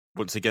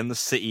Once again, the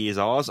city is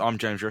ours. I'm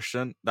James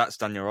Rushton. That's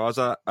Daniel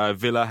Raza.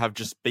 Villa have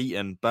just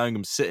beaten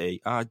Birmingham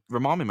City.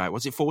 Remind me, mate,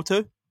 was it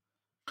 4-2?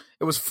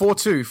 It was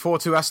 4-2.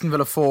 4-2 Aston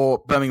Villa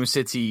 4, Birmingham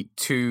City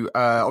 2.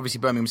 Obviously,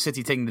 Birmingham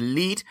City taking the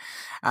lead.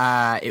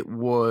 It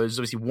was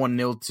obviously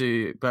 1-0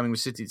 to Birmingham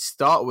City to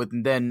start with.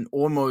 And then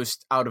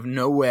almost out of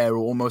nowhere,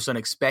 almost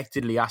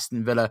unexpectedly,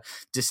 Aston Villa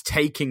just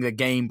taking the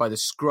game by the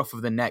scruff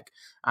of the neck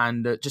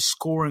and just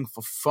scoring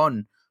for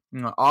fun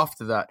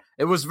after that.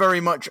 It was very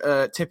much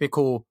a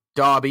typical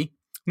derby.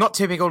 Not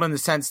typical in the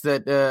sense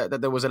that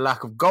that there was a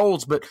lack of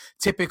goals, but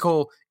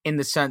typical in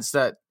the sense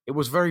that it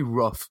was very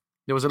rough.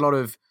 There was a lot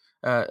of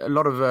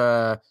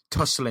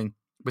tussling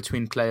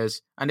between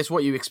players, and it's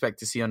what you expect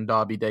to see on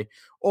Derby Day.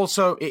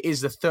 Also, it is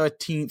the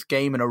 13th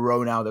game in a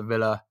row now that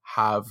Villa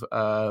have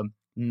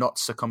not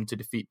succumbed to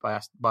defeat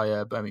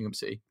by Birmingham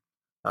City.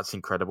 That's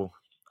incredible.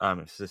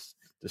 If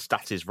the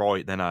stat is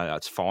right, then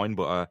that's fine,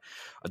 but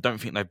I don't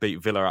think they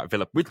beat Villa at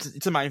Villa.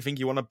 It's the main thing.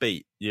 You want to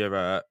beat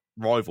your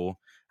rival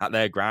at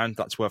their ground.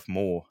 That's worth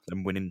more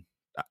than winning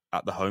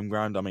at the home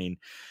ground. I mean,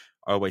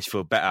 I always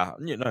feel better.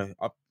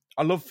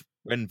 I love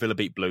when Villa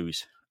beat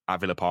Blues at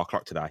Villa Park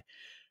like today,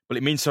 but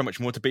it means so much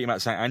more to beat them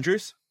at St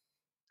Andrews,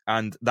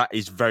 and that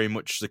is very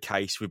much the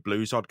case with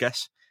Blues. I'd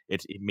guess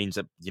it means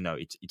that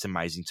it's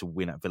amazing to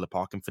win at Villa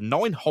Park, and for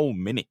 9 whole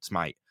minutes,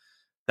 mate,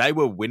 they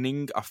were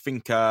winning. I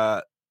think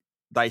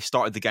they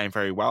started the game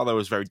very well. They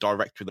was very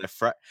direct with their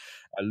threat.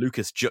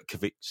 Lucas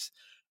Jutkovic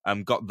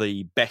got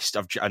the best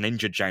of an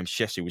injured James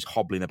Chess, who was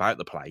hobbling about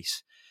the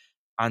place,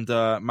 and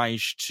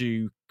managed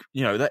to,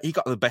 he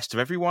got the best of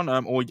everyone.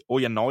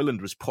 Oya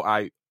Nyland was put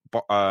out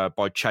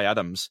by Che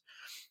Adams,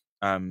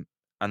 and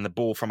the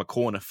ball from a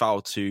corner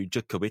fell to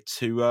Jutkovic,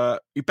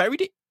 who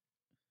buried it.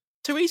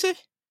 Too easy.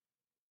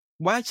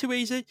 Way too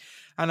easy.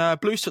 And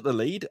Blues took the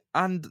lead,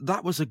 and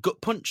that was a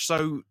gut punch.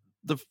 So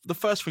the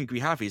first thing we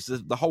have is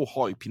the whole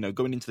hype,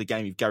 going into the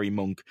game with Gary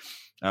Monk,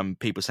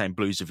 people saying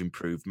Blues have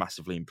improved,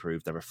 massively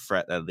improved. They're a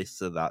threat, they're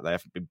this or that. They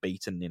haven't been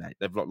beaten,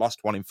 they've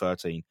lost 1 in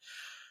 13.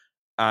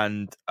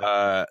 And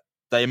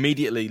they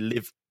immediately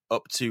live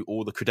up to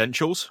all the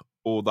credentials,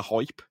 all the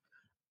hype.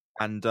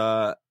 And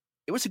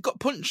it was a gut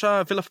punch.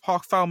 Villa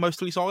Park fell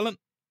mostly silent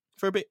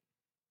for a bit.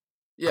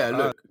 Yeah,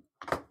 look.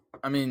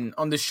 I mean,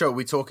 on this show,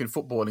 we talk in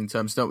footballing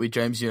terms, don't we,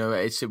 James?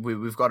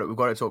 We've got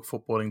to talk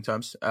footballing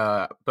terms.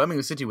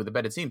 Birmingham City were the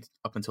better team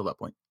up until that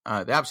point.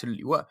 They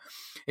absolutely were.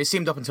 It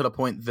seemed up until a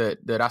point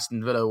that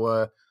Aston Villa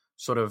were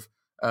sort of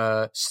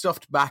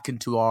stuffed back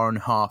into our own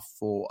half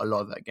for a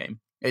lot of that game.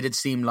 It did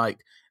seem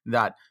like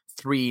that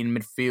 3 in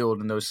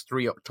midfield and those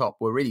 3 up top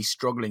were really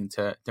struggling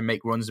to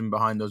make runs in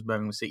behind those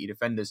Birmingham City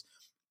defenders.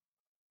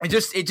 It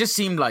just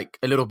seemed like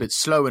a little bit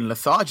slow and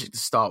lethargic to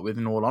start with,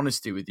 in all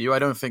honesty with you. I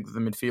don't think that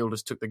the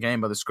midfielders took the game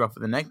by the scruff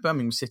of the neck.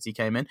 Birmingham City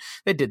came in.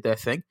 They did their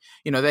thing.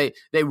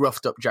 They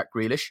roughed up Jack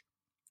Grealish.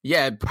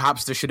 Yeah,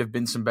 perhaps there should have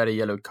been some better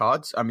yellow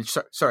cards. I mean,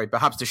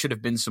 perhaps there should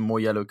have been some more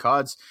yellow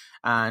cards.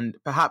 And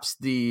perhaps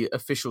the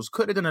officials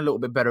could have done a little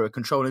bit better at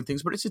controlling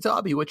things. But it's a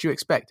derby, what you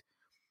expect.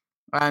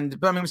 And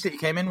Birmingham City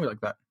came in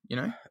like that,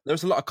 There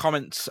was a lot of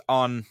comments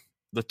on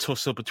the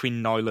tussle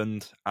between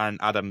Nyland and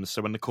Adams.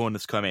 So when the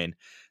corners come in,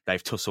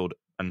 they've tussled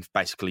and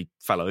basically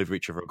fell over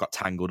each other and got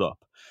tangled up.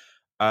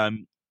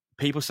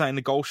 People saying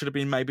the goal should have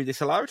been maybe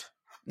disallowed?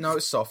 No,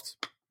 it's soft,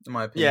 in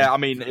my opinion. Yeah, I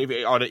mean,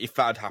 if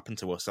that had happened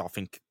to us, I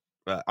think...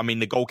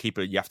 the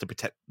goalkeeper, you have to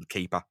protect the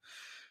keeper.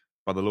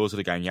 By the laws of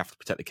the game, you have to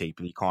protect the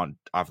keeper. You can't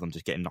have them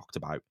just getting knocked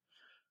about.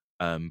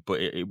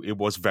 But it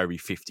was very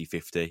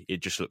 50-50.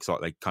 It just looks like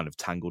they kind of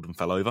tangled and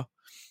fell over.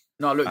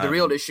 No, look, the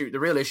real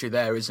issue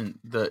there isn't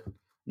that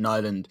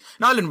Nyland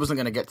wasn't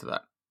going to get to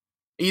that.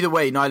 Either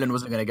way, Nyland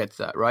wasn't going to get to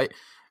that, right?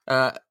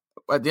 At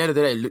the end of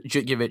the day,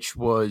 Jutkovic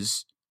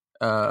was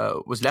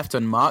left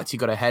unmarked. He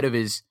got ahead of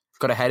his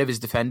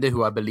defender,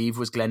 who I believe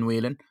was Glenn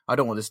Whelan. I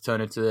don't want this to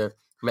turn into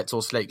Let's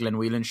All Slate Glenn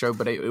Whelan show,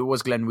 but it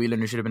was Glenn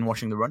Whelan who should have been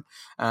watching the run.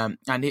 And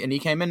he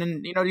came in,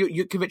 and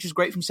Jutkovic is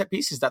great from set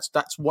pieces.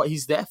 That's what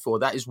he's there for.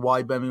 That is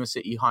why Birmingham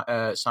City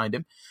signed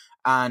him.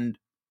 And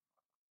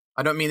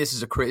I don't mean this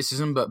as a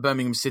criticism, but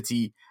Birmingham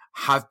City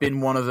have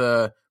been one of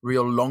the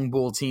real long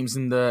ball teams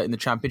in the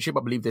championship.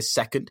 I believe they're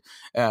second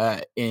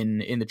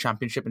in the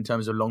championship in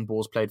terms of long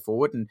balls played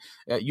forward, and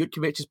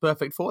Jutkovic is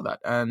perfect for that.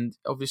 And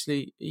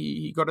obviously,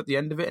 he got at the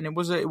end of it, and it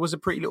was a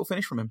pretty little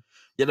finish from him.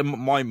 Yeah,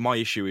 my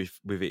issue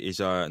with it is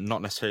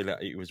not necessarily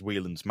that it was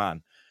Whelan's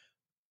man,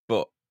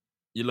 but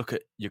you look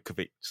at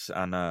Jutkovic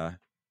and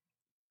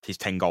his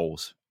 10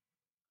 goals,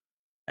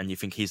 and you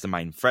think he's the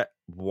main threat.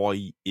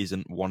 Why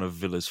isn't one of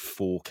Villa's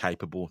 4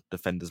 capable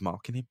defenders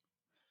marking him?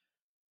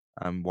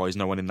 Why is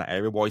no one in that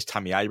area? Why is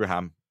Tammy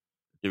Abraham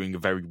doing a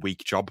very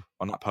weak job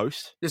on that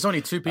post? There's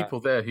only 2 people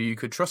there who you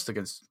could trust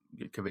against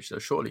Jutkovic, though,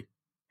 surely.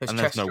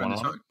 There's no one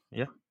on.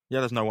 Yeah,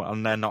 there's no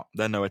one, and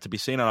they're nowhere to be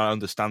seen. And I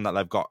understand that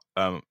they've got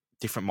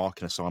different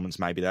marking assignments.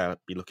 Maybe they'll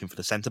be looking for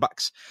the centre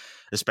backs,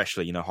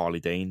 especially Harley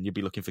Dean. You'd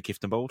be looking for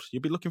Kifton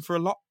You'd be looking for a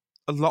lot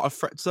of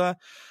threats there.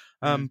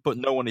 But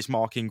no one is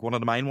marking one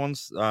of the main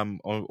ones.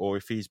 Or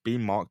if he's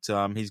been marked,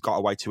 he's got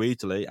away too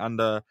easily. And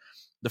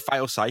the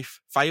fail-safe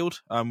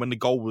failed when the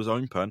goal was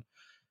open.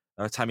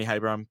 Tammy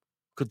Abraham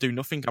could do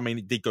nothing. I mean,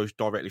 it did go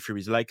directly through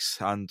his legs,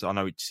 and I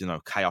know it's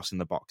chaos in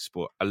the box,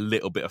 but a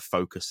little bit of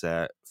focus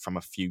there from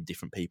a few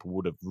different people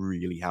would have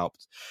really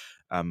helped.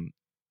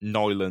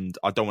 Neuland,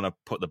 I don't want to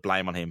put the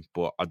blame on him,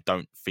 but I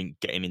don't think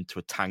getting into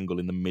a tangle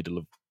in the middle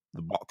of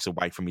the box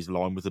away from his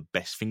line was the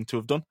best thing to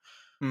have done.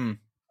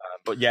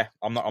 But yeah,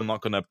 I'm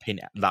not going to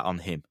pin that on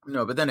him.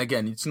 No, but then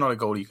again, it's not a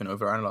goal you can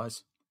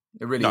overanalyze.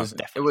 It really isn't.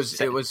 It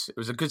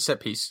was a good set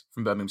piece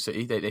from Birmingham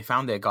City. They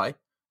found their guy,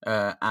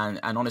 and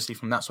honestly,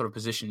 from that sort of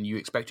position, you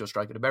expect your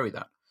striker to bury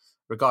that,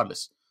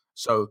 regardless.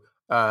 So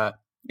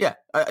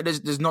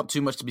there's not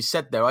too much to be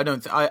said there.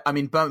 I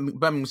mean,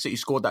 Birmingham City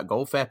scored that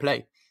goal, fair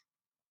play.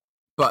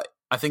 But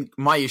I think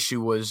my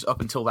issue was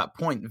up until that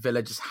point,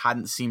 Villa just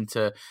hadn't seemed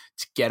to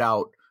get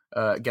out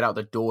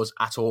the doors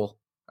at all,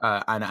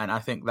 and I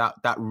think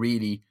that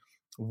really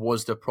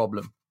was the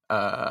problem.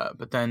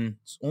 But then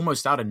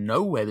almost out of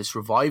nowhere, this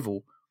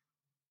revival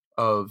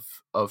of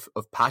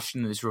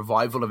passion, this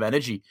revival of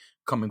energy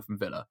coming from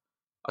Villa.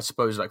 I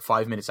suppose like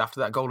 5 minutes after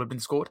that goal had been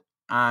scored,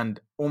 and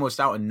almost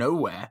out of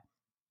nowhere,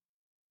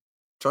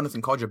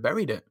 Jonathan Kodjia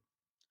buried it.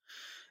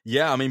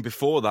 Yeah, I mean,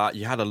 before that,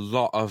 you had a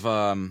lot of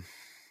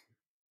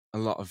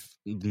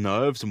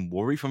nerves and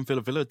worry from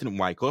Villa. Villa didn't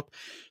wake up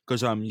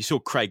because you saw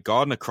Craig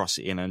Gardner cross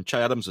it in, and Che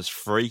Adams was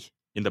free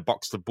in the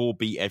box. The ball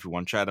beat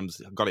everyone. Che Adams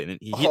got it in.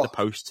 He hit the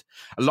post.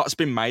 A lot's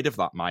been made of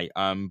that, mate.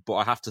 But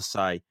I have to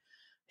say,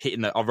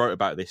 I wrote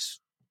about this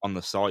on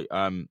the site.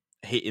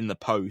 Hitting the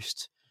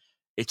post,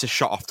 it's a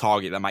shot off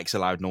target that makes a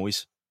loud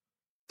noise.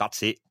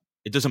 That's it.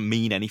 It doesn't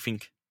mean anything.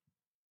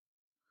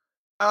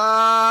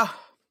 Yeah,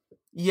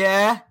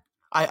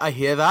 I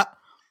hear that,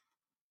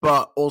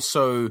 but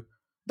also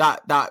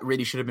that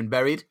really should have been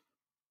buried,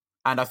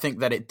 and I think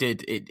that it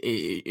did.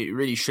 It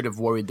really should have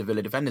worried the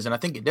Villa defenders, and I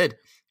think it did.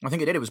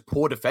 It was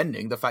poor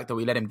defending, the fact that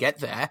we let him get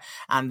there,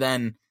 and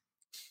then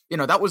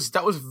that was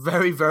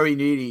very, very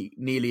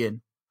nearly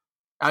in.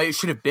 It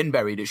should have been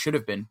buried. It should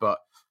have been, but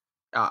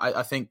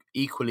I think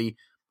equally,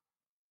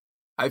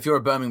 if you're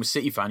a Birmingham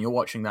City fan, you're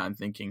watching that and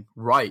thinking,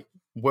 right,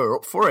 we're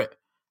up for it.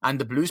 And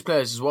the Blues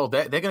players as well,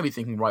 they're going to be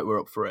thinking, right, we're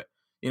up for it.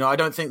 I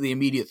don't think the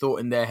immediate thought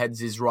in their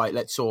heads is, right,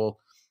 let's all,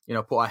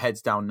 put our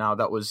heads down now.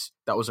 That was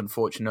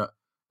unfortunate.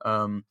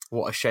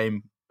 What a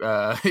shame.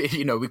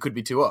 We could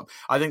be 2 up.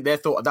 I think their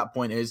thought at that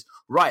point is,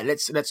 right,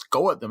 let's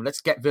go at them.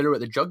 Let's get Villa at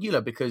the jugular,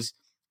 because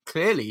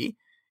clearly,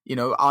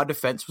 our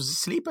defense was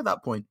asleep at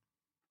that point.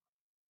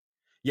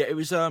 Yeah, it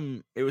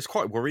was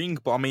quite worrying,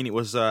 but I mean, it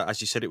was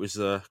as you said, it was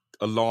the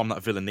alarm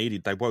that Villa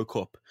needed. They woke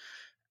up,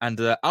 and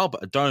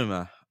Albert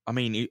Adoma, I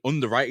mean, he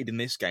underrated in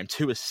this game.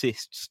 2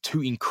 assists,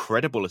 2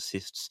 incredible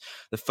assists.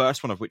 The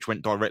first one of which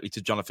went directly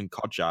to Jonathan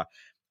Kodjia,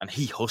 and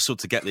he hustled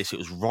to get this. It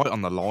was right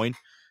on the line.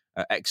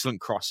 Excellent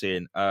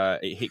crossing.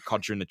 It hit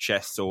Kodjia in the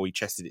chest, or he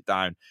chested it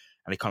down,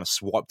 and he kind of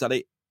swiped at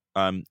it.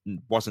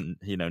 Wasn't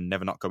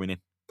never not going in.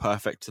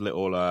 Perfect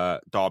little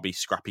Derby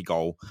scrappy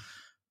goal.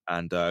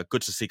 And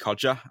good to see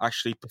Kodjia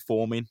actually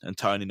performing and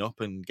turning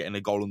up and getting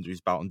a goal under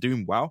his belt and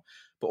doing well.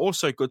 But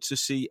also good to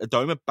see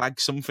Adoma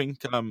bag something.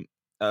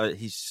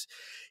 He's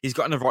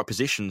got in the right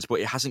positions, but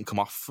it hasn't come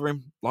off for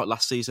him like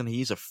last season.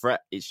 He's a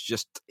threat. It's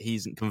just he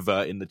isn't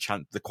converting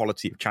the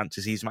quality of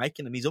chances he's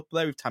making, and he's up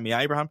there with Tammy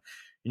Abraham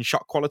in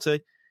shot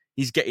quality.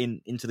 He's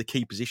getting into the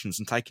key positions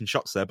and taking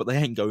shots there, but they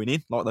ain't going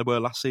in like they were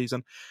last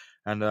season.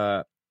 And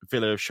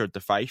Villa have showed the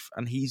faith,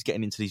 and he's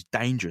getting into these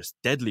dangerous,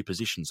 deadly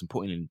positions and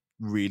putting in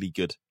really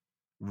good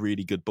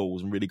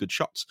balls and really good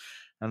shots.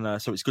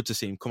 And so it's good to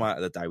see him come out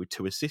of the day with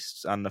 2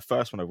 assists, and the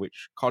first one of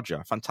which,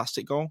 Kodjia,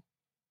 fantastic goal.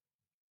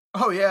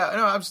 Oh, yeah,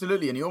 no,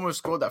 absolutely. And he almost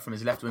scored that from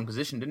his left wing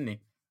position, didn't he?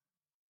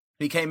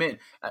 He came in.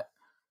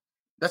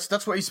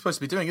 That's what he's supposed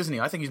to be doing, isn't he?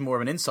 I think he's more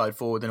of an inside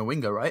forward than a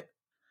winger, right?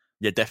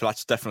 Yeah,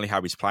 that's definitely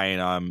how he's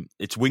playing.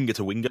 It's winger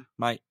to winger,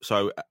 mate.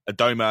 So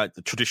Adoma,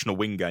 the traditional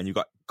winger, and you've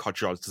got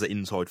Kodjia as the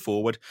inside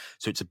forward.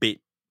 So it's a bit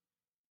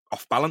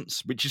off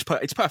balance, which is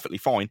it's perfectly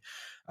fine.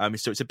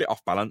 So it's a bit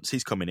off balance.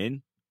 He's coming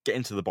in,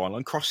 getting to the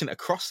byline, crossing it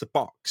across the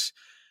box,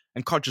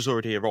 and Kodjia's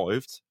already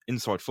arrived,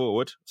 inside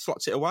forward,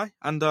 slots it away.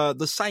 And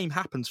the same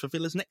happens for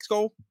Villa's next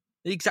goal.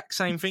 The exact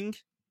same thing.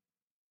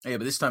 Yeah,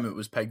 but this time it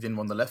was pegged in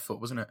on the left foot,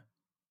 wasn't it?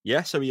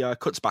 Yeah, so he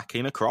cuts back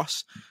in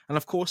across. And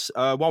of course,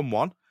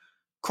 1-1.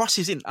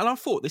 Crosses in. And I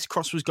thought this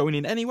cross was going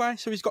in anyway.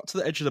 So he's got to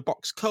the edge of the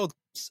box, curled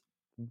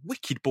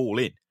wicked ball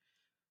in.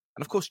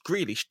 And of course,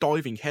 Grealish,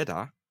 diving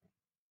header,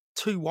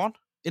 2-1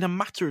 in a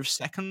matter of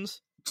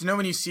seconds. Do you know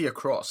when you see a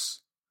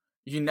cross,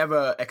 you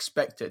never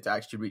expect it to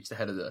actually reach the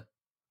head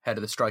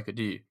of the striker,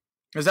 do you?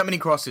 There's that many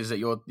crosses that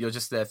you're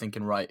just there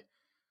thinking, right,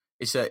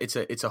 it's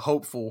a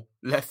hopeful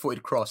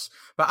left-footed cross.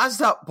 But as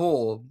that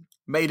ball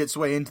made its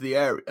way into the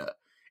area,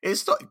 it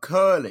started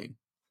curling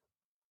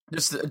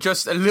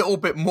just a little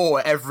bit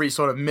more every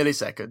sort of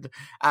millisecond.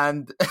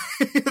 And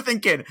you're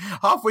thinking,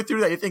 halfway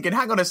through that, you're thinking,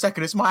 hang on a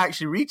second, this might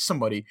actually reach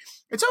somebody.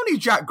 It's only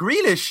Jack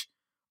Grealish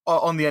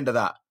on the end of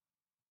that.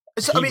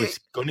 So, he was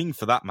gunning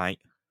for that, mate.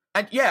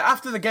 And yeah,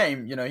 after the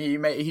game,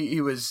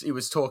 he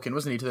was talking,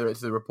 wasn't he, to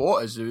the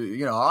reporters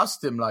who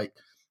asked him like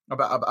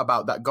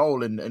about that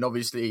goal and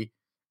obviously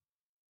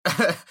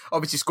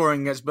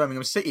scoring against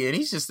Birmingham City, and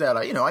he's just there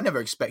like I never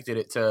expected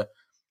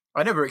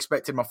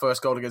my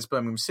first goal against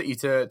Birmingham City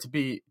to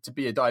be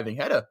a diving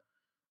header.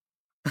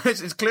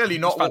 It's clearly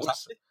not what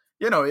was,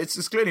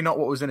 it's clearly not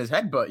what was in his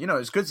head, but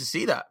it's good to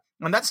see that.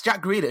 And that's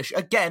Jack Grealish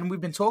again. We've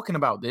been talking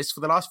about this for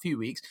the last few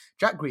weeks.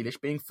 Jack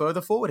Grealish being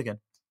further forward again.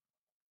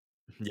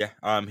 Yeah,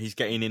 he's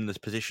getting in those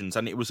positions,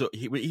 and it was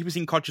he was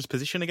in Codger's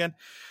position again,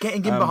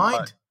 getting in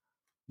behind.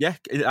 Yeah,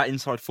 that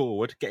inside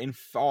forward, getting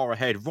far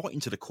ahead, right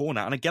into the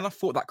corner. And again, I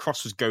thought that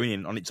cross was going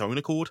in on its own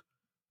accord.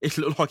 It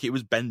looked like it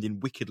was bending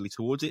wickedly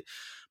towards it,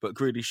 but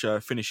Grealish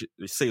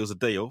seals the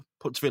deal,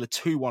 puts Villa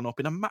 2-1 up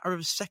in a matter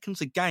of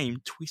seconds. A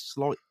game twists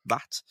like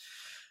that,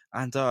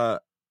 and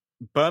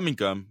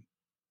Birmingham,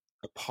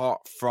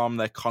 apart from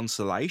their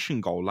consolation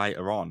goal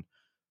later on,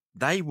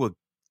 they were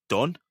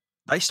done.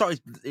 They started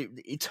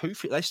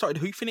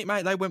hoofing it,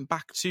 mate. They went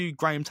back to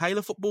Graham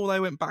Taylor football. They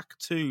went back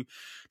to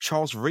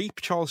Charles Reap,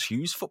 Charles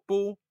Hughes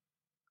football.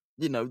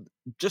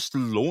 Just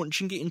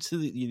launching it into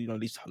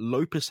these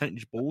low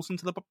percentage balls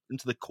into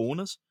the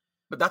corners.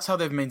 But that's how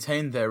they've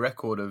maintained their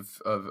record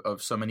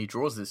of so many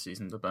draws this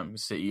season. The Birmingham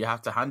City, you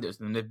have to hand it,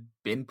 and they've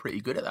been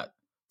pretty good at that.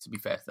 To be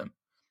fair to them,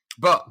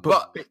 but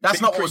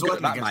that's not what was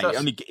working against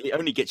us. It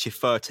only gets you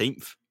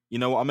 13th. You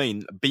know what I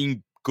mean?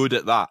 Being good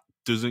at that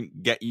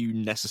doesn't get you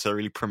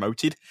necessarily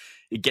promoted.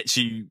 It gets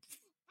you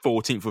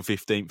 14th or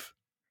 15th.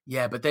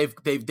 Yeah, but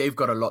they've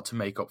got a lot to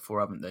make up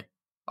for, haven't they?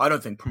 I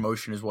don't think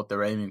promotion is what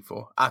they're aiming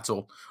for at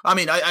all. I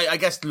mean, I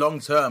guess long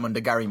term under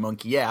Gary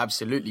Monk, yeah,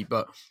 absolutely.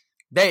 But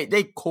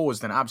they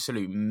caused an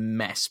absolute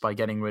mess by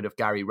getting rid of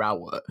Gary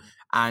Rowett,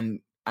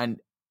 and I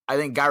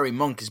think Gary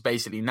Monk is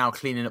basically now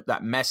cleaning up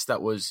that mess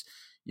that was,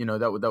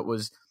 that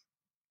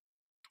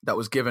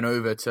was given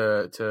over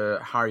to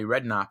Harry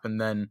Redknapp,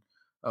 and then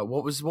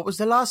what was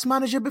the last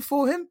manager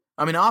before him?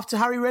 I mean, after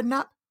Harry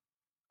Redknapp,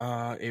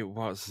 it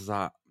was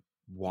that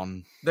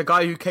one, the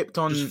guy who kept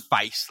on just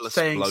faceless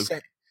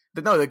bloke.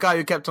 The guy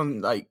who kept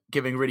on like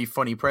giving really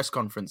funny press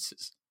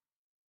conferences.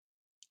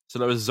 So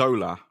there was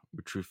Zola,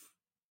 which we've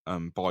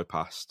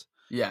bypassed.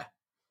 Yeah.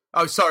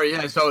 Oh, sorry.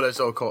 Yeah, Zola.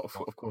 Of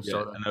course, yeah,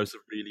 Zola. And there was a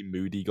really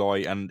moody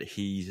guy, and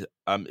he's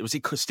was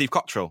it Steve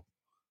Cottrell?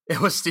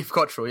 It was Steve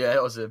Cottrell. Yeah,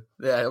 it was him.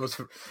 Yeah, it was.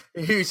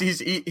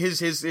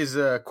 His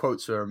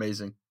quotes were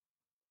amazing.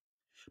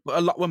 But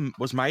a lot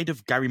was made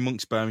of Gary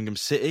Monk's Birmingham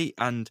City,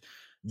 and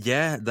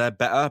yeah, they're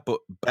better, but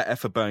better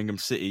for Birmingham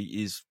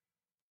City is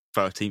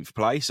 13th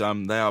place.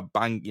 They are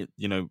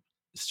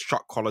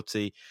shot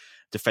quality,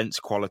 defense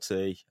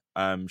quality,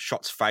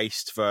 shots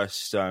faced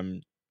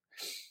versus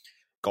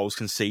goals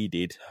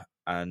conceded,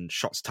 and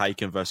shots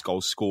taken versus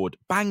goals scored.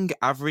 Bang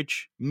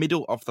average,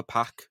 middle of the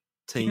pack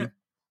team.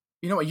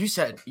 You know what you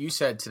said? You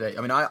said today.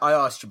 I mean, I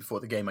asked you before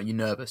the game, are you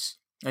nervous?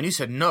 And you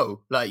said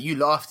no. Like, you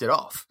laughed it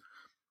off.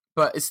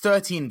 But it's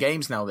 13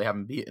 games now they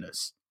haven't beaten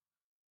us.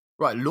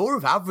 Right, law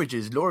of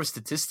averages, law of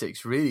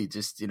statistics, really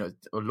just,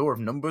 or law of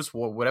numbers,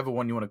 whatever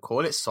one you want to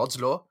call it, Sod's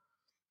law,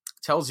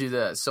 tells you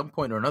that at some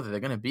point or another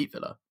they're going to beat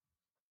Villa.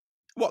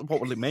 What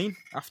will it mean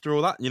after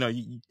all that?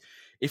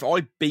 If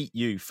I beat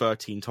you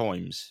 13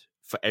 times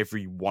for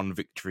every one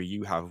victory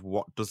you have,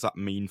 what does that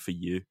mean for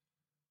you?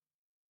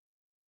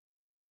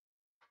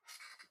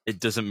 It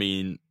doesn't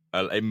mean...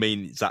 it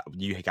means that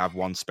you have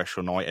one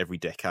special night every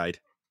decade.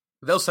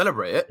 They'll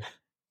celebrate it.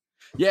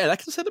 Yeah, they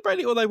can celebrate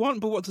it all they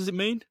want, but what does it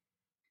mean?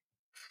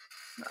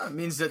 It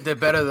means that they're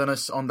better than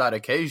us on that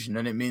occasion,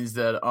 and it means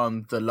that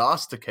on the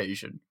last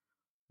occasion,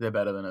 they're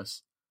better than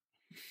us.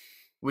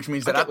 Which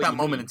means that at that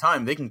moment in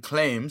time, they can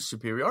claim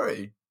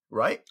superiority,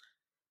 right?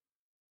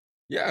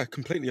 Yeah, I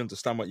completely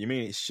understand what you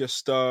mean. It's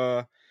just,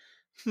 I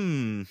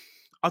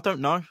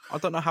don't know. I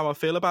don't know how I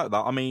feel about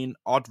that. I mean,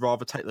 I'd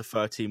rather take the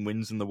 13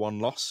 wins than the one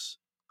loss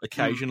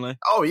occasionally.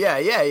 Oh,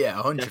 yeah,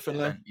 100%.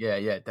 Definitely.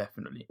 Yeah,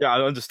 definitely. Yeah,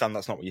 I understand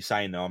that's not what you're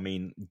saying, though. I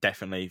mean,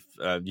 definitely,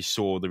 you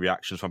saw the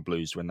reactions from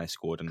Blues when they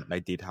scored, and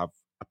they did have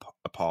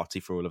a party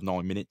for all of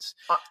 9 minutes,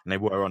 and they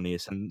were on the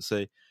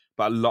ascendancy.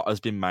 But a lot has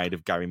been made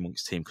of Gary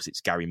Monk's team because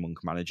it's Gary Monk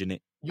managing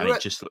it, and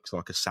it just looks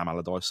like a Sam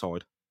Allardyce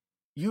side.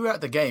 You were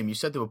at the game. You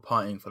said they were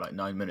partying for like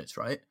 9 minutes,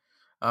 right?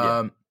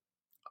 Yeah.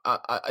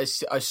 I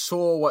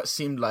saw what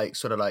seemed like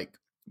sort of like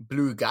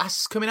blue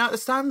gas coming out of the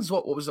stands.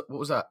 What was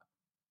that?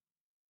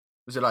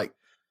 Was it like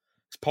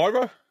it's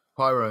pyro?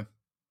 Pyro.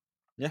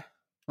 Yeah.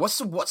 What's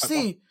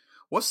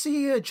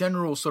the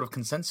general sort of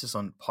consensus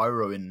on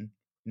pyro in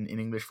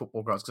English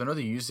football grounds? Because I know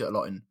they use it a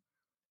lot in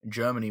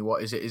Germany.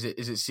 What is it?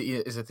 Is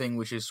it a thing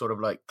which is sort of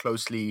like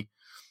closely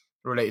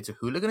related to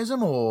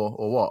hooliganism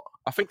or what?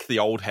 I think the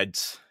old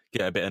heads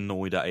get a bit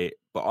annoyed at it,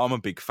 but I'm a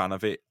big fan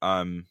of it.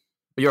 But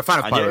you're a fan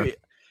of pyro?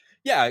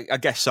 Yeah, I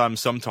guess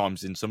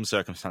sometimes in some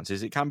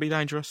circumstances it can be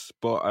dangerous,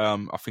 but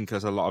I think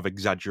there's a lot of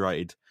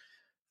exaggerated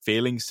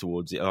feelings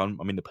towards it. I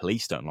mean, the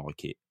police don't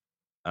like it.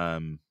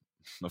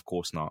 Of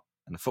course not.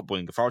 and the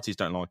footballing authorities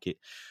don't like it.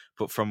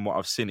 But from what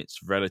I've seen, it's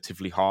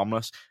relatively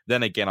harmless.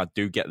 Then again, I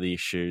do get the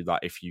issue that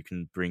if you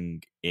can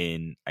bring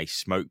in a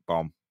smoke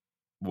bomb,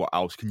 what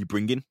else can you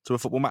bring in to a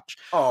football match?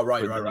 Oh,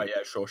 right.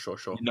 Yeah, sure.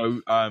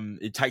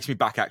 It takes me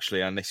back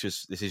actually, and this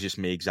is just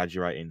me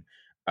exaggerating.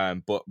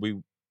 But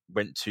we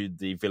went to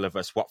the Villa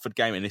vs Watford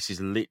game, and this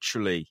is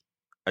literally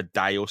a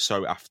day or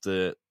so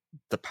after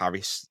the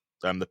Paris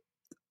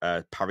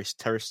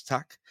terrorist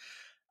attack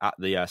at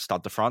the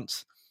Stade de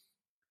France.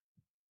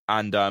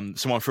 And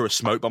someone threw a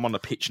smoke bomb on the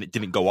pitch and it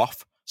didn't go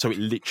off. So it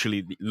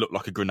literally looked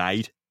like a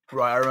grenade.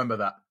 Right, I remember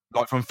that.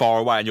 Like from far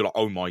away, and you're like,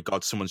 oh my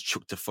God, someone's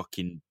chucked a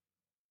fucking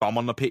bomb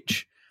on the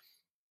pitch.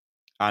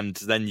 And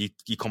then you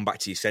come back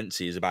to your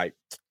senses about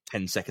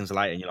 10 seconds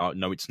later and you're like,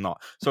 no, it's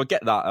not. So I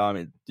get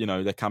that.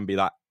 There can be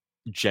that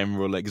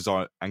general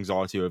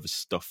anxiety over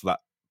stuff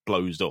that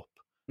blows up,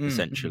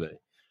 essentially.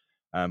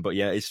 But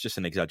yeah, it's just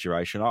an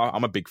exaggeration.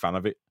 I'm a big fan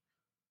of it.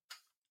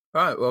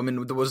 All right. Well, I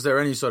mean, was there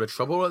any sort of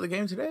trouble at the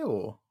game today,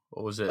 or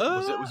was it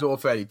all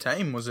fairly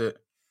tame? Was it?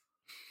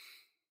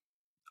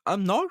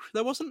 No,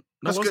 there wasn't.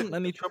 There wasn't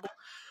any trouble.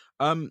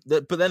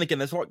 But then again,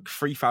 there's like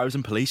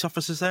 3,000 police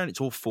officers there, and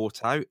it's all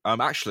fought out.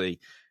 Actually,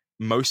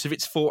 most of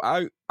it's fought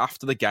out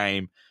after the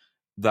game.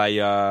 They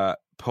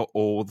put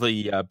all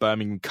the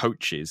Birmingham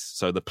coaches,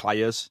 so the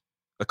players,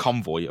 a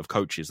convoy of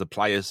coaches, the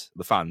players,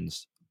 the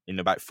fans, in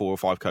about 4 or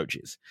 5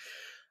 coaches,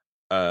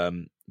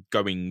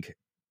 going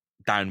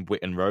down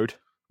Whitton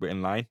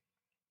Lane.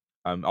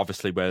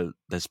 Obviously, where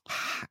there's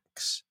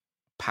packs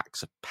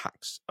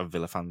of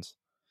Villa fans.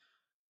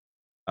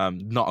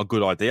 Not a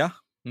good idea.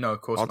 No,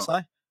 of course I'd not.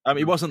 say.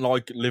 It wasn't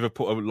like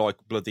Liverpool, like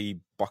bloody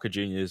Boca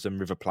Juniors and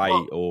River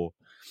Plate or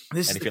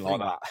anything like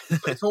that.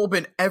 It's all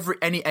been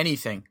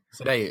anything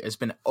today has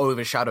been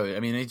overshadowed. I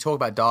mean, you talk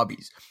about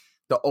derbies.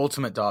 The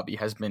ultimate derby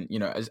has been,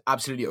 has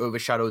absolutely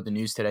overshadowed the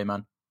news today,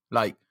 man.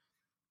 Like,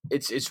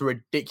 it's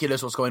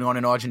ridiculous what's going on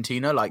in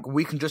Argentina. Like,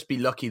 we can just be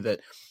lucky that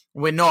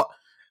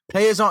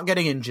players aren't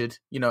getting injured,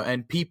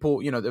 and people,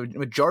 the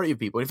majority of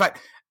people. In fact,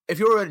 if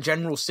you're a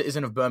general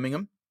citizen of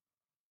Birmingham,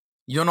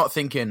 you're not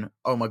thinking,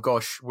 oh my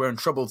gosh, we're in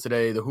trouble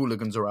today, the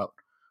hooligans are out,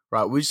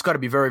 right? We just got to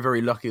be very,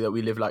 very lucky that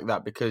we live like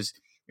that, because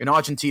in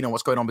Argentina,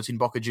 what's going on between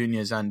Boca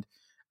Juniors and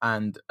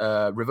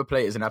River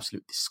Plate is an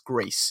absolute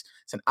disgrace.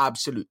 It's an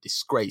absolute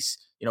disgrace.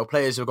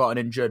 Players have gotten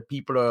injured.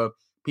 People are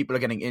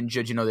getting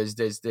injured.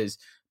 There's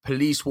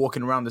police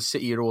walking around the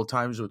city at all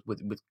times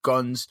with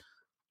guns.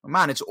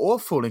 Man, it's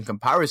awful in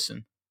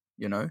comparison,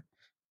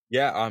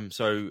 Yeah,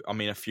 so, I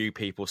mean, a few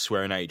people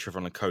swearing at each other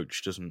on a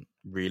coach doesn't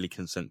really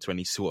consent to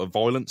any sort of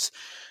violence.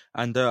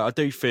 And I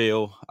do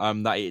feel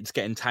that it's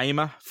getting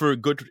tamer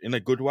in a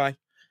good way.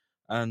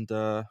 And,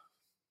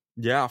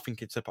 I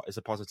think it's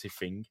a positive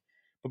thing.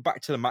 But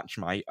back to the match,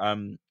 mate.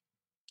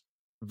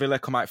 Villa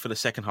come out for the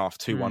second half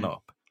 2-1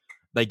 up.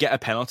 They get a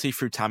penalty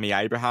through Tammy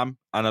Abraham.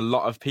 And a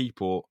lot of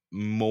people,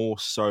 more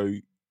so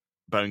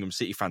Birmingham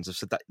City fans, have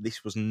said that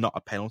this was not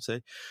a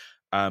penalty.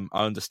 I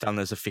understand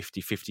there's a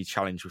 50-50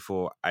 challenge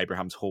before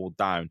Abraham's hauled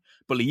down,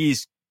 but he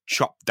is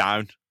chopped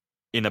down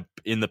in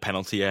the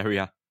penalty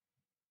area.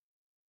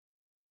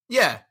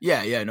 Yeah.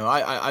 No,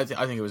 I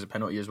think it was a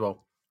penalty as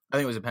well. I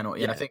think it was a penalty.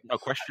 Yeah, and I think no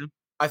question.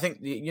 I think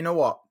you know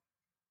what?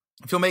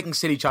 If you're making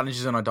silly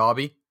challenges on a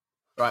derby,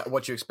 right?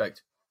 What do you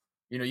expect?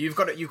 You've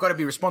got to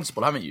be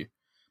responsible, haven't you?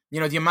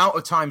 The amount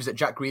of times that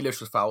Jack Grealish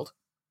was fouled,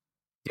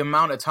 the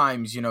amount of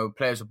times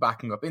players were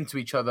backing up into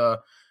each other,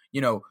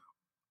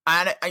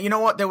 And you know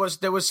what? There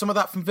was some of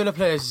that from Villa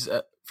players,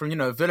 from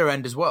Villa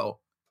end as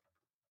well.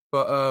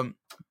 But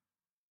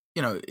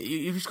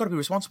you've just got to be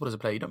responsible as a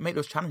player. You don't make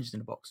those challenges in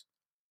the box,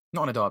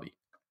 not on a derby.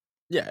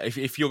 Yeah,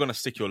 if you're going to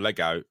stick your leg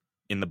out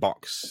in the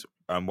box,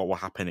 what will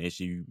happen is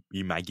you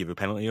may give a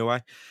penalty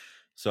away.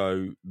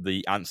 So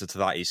the answer to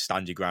that is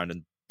stand your ground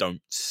and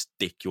don't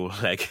stick your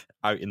leg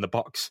out in the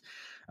box.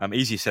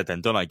 Easier said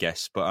than done, I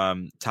guess. But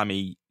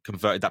Tammy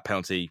converted that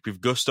penalty with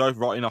gusto,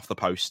 right in off the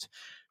post.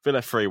 Villa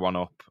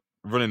 3-1 up.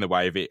 Running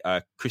away with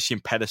it. Christian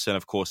Pedersen,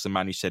 of course, the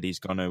man who said he's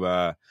going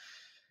to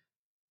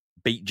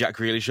beat Jack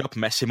Grealish up,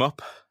 mess him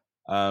up,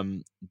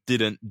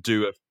 didn't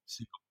do a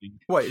single thing.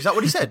 Wait, is that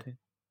what he said?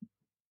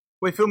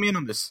 Wait, fill me in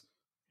on this.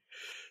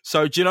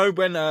 So, do you know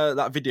when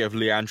that video of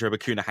Leandro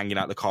Bacuna hanging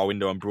out the car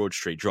window on Broad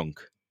Street drunk?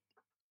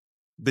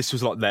 This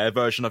was like their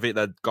version of it.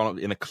 They'd gone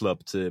up in a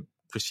club to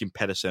Christian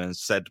Pedersen and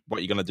said, what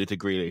are you going to do to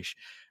Grealish?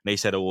 And he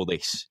said all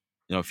this,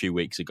 a few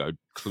weeks ago,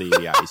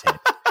 clearly out his head.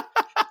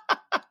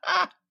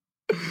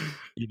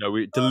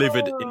 We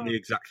delivered in the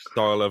exact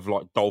style of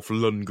like Dolph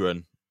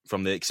Lundgren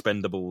from the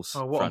Expendables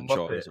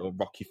franchise, or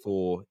Rocky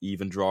IV,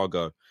 even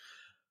Drago.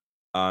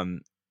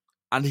 And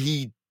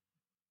the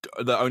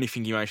only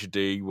thing he managed to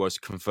do was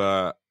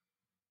convert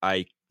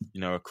a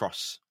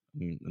cross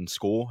and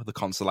score the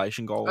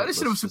consolation goal.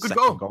 Listen, it was a good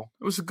goal.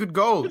 It was a good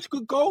goal. It was a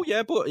good goal,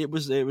 yeah, but it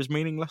was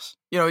meaningless.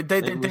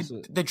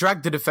 They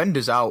dragged the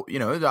defenders out.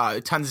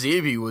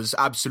 Tanziri was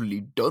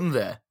absolutely done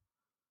there.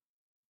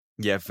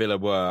 Yeah, Villa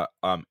were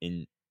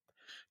in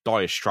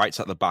dire straits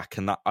at the back,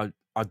 and that I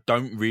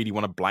don't really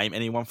want to blame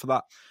anyone for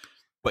that.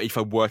 But if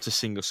I were to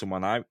single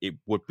someone out, it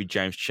would be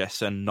James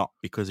Chester, not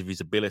because of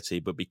his ability,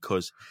 but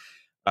because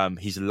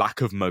his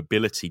lack of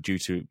mobility due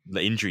to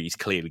the injury he's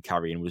clearly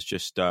carrying was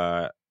just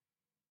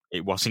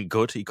it wasn't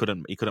good. He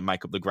couldn't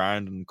make up the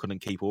ground and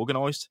couldn't keep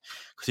organised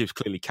because he was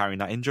clearly carrying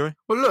that injury.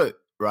 Well, look,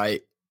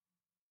 right,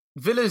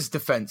 Villa's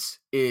defence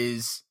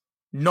is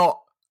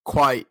not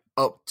quite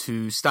up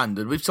to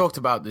standard. We've talked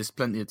about this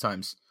plenty of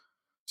times.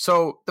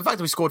 So the fact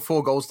that we scored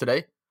 4 goals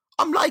today,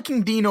 I'm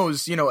liking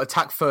Dino's,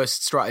 attack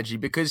first strategy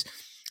because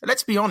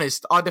let's be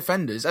honest, our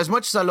defenders, as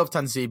much as I love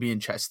Tanzibi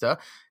and Chester,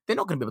 they're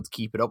not going to be able to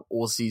keep it up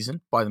all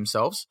season by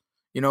themselves.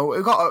 Going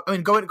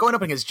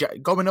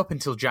up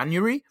until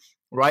January,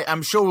 right?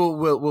 I'm sure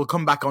we'll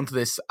come back onto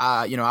this,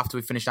 after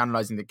we finish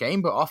analysing the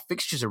game. But our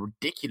fixtures are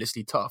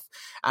ridiculously tough,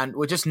 and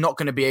we're just not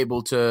going to be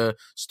able to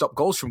stop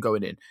goals from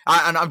going in.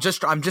 And I'm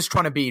just trying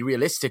to be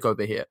realistic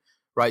over here,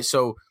 right?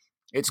 So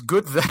it's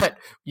good that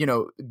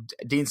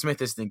Dean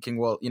Smith is thinking,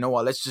 well, you know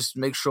what? Let's just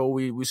make sure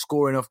we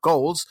score enough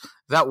goals.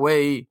 That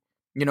way,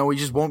 we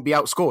just won't be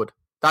outscored.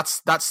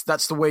 That's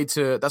the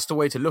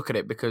way to look at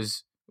it,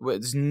 because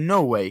there's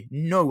no way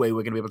we're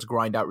going to be able to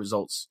grind out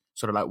results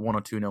sort of like 1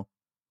 or 2-0.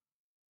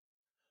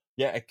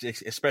 Yeah,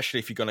 especially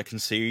if you're going to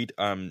concede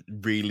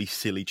really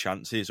silly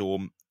chances or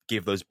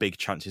give those big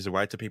chances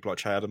away to people like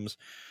Che Adams,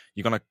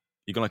 you're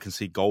gonna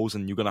concede goals,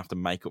 and you're gonna have to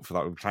make up for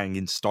that with playing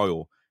in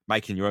style,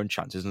 making your own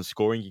chances and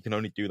scoring. You can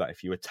only do that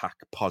if you attack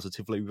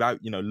positively. Without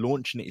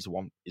launching it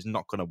is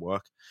not going to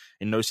work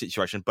in no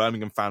situation.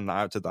 Birmingham found that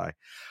out today.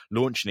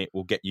 Launching it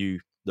will get you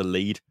the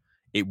lead.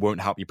 It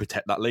won't help you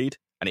protect that lead,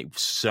 and it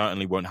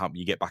certainly won't help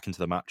you get back into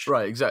the match.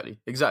 Right, exactly.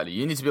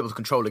 You need to be able to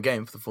control the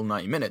game for the full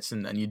 90 minutes,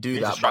 and you do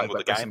that by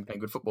playing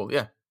good football.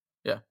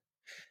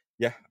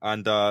 Yeah,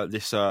 and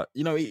this,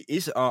 it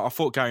is. I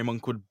thought Gary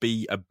Monk would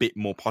be a bit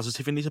more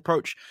positive in his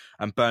approach,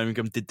 and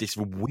Birmingham did this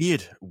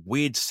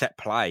weird set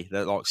play,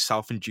 that like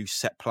self-induced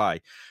set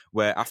play,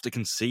 where after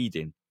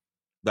conceding,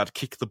 they'd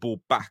kick the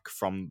ball back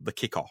from the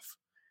kickoff.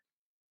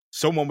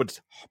 Someone would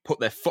put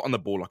their foot on the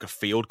ball like a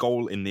field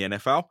goal in the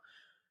NFL,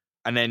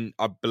 and then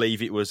I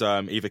believe it was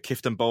either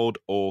Kieftenbeld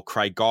or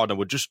Craig Gardner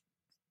would just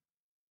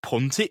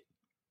punt it.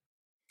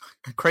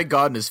 Craig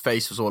Gardner's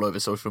face was all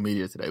over social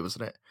media today,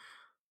 wasn't it?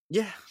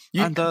 Yeah,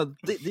 and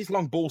these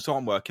long balls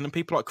aren't working, and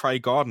people like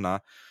Craig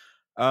Gardner,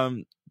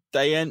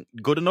 they ain't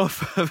good enough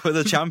for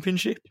the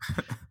Championship.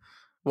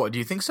 What, do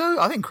you think so?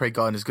 I think Craig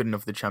Gardner's good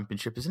enough for the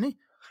Championship, isn't he?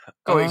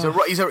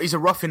 He's a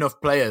rough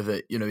enough player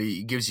that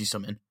he gives you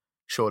something.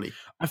 Surely,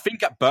 I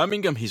think at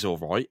Birmingham he's all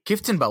right.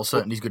 Kieftenbeld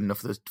certainly is good enough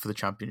for the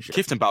Championship.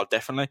 Kieftenbeld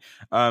definitely.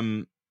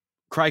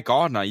 Craig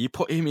Gardner, you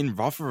put him in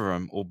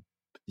Rotherham or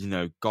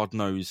God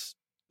knows.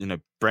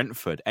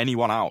 Brentford,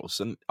 anyone else,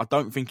 and I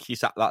don't think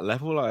he's at that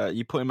level.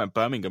 You put him at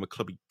Birmingham, a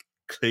club he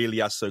clearly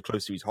has so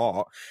close to his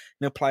heart.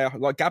 Player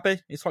like Gabby,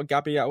 it's like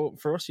Gabby out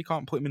for us. You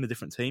can't put him in a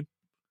different team.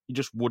 He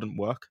just wouldn't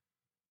work.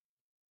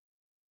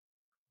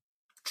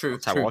 True,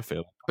 that's how I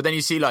feel. But then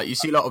you see a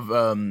lot of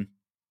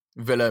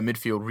Villa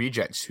midfield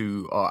rejects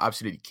who are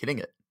absolutely killing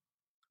it.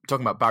 I'm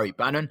talking about Barry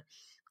Bannon,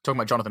 talking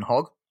about Jonathan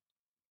Hogg.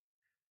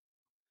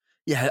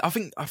 Yeah, I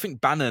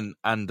think Bannon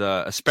and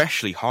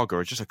especially Hogg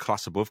are just a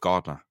class above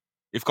Gardner.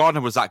 If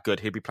Gardner was that good,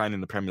 he'd be playing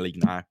in the Premier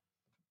League now.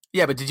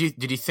 Yeah, but did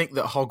you think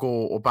that Hogg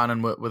or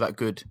Bannon were that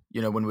good,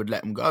 when we'd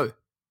let him go?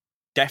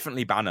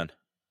 Definitely Bannon.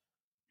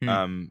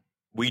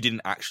 We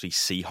didn't actually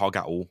see Hogg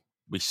at all.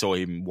 We saw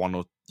him one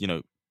or,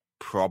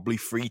 probably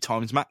 3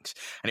 times max.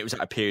 And it was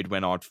at a period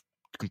when I'd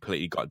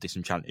completely got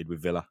disenchanted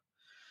with Villa.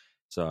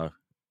 So,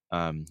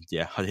 I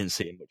didn't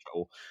see him much at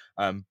all.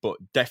 But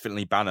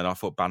definitely Bannon. I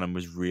thought Bannon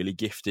was really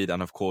gifted.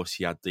 And of course,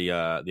 he had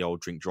the old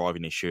drink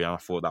driving issue. And I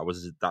thought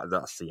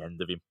that's the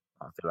end of him.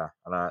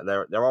 And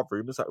there are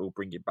rumours that we'll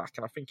bring it back,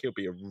 and I think he'll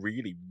be a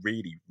really,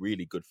 really,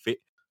 really good fit.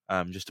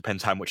 Just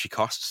depends how much he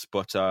costs.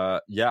 But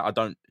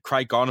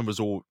Craig Gardner was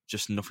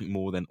just nothing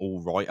more than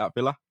all right at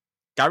Villa.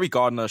 Gary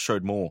Gardner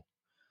showed more,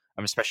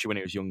 especially when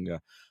he was younger.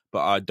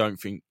 But I don't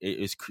think it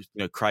is.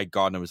 Craig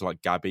Gardner was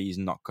like Gabby. He's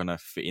not going to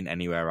fit in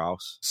anywhere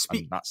else.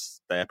 And that's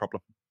their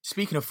problem.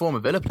 Speaking of former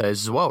Villa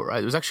players as well,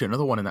 right? There was actually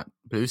another one in that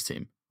Blues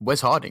team,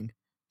 Wes Harding,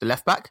 the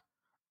left back.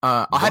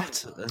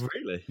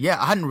 Really?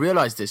 Yeah, I hadn't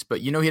realised this,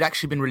 but he'd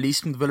actually been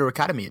released from the Villa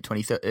Academy in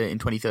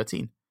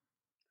 2013.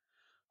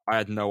 I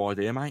had no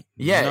idea, mate.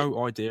 Yeah,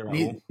 no idea at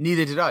all.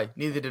 Neither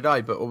did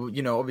I. But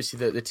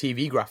obviously the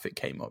TV graphic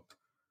came up,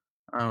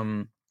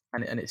 and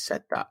it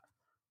said that,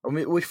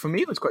 which for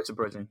me was quite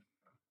surprising.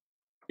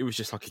 It was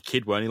just like a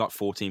kid, weren't he? Like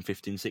 14,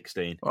 15,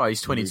 16. Oh,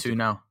 he's 22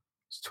 now.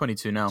 He's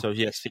 22 now. So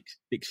yeah,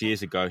 six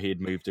years ago he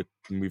had moved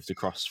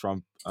across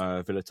from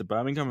Villa to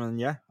Birmingham,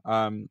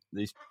 and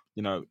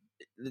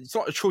it's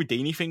like a Troy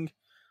Deeney thing.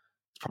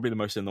 It's probably the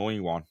most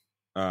annoying one.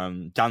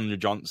 Daniel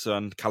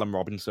Johnson, Callum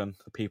Robinson,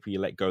 the people you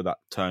let go that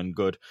turn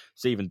good.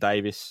 Stephen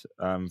Davis,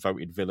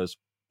 voted Villa's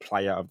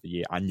Player of the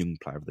Year and Young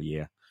Player of the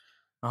Year.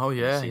 Oh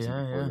yeah.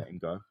 Let him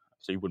go.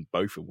 So he won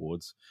both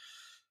awards.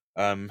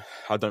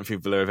 I don't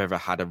think Villa have ever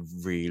had a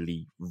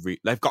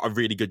they've got a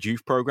really good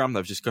youth program.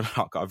 They've just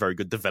got a very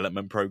good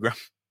development program.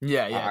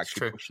 Yeah, actually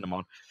true. Pushing them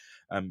on.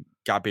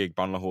 Gabby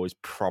Agbonlahor is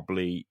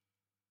probably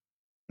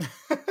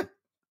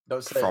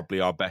Don't say probably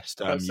our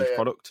best youth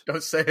product.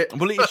 Don't say it.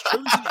 Well, it's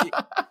true, isn't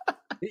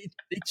it?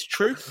 It's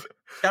true.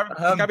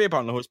 Gabby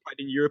Agbonlahor has played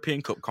in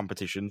European Cup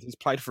competitions. He's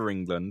played for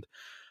England.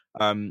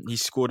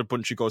 He's scored a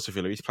bunch of goals for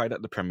Villa. He's played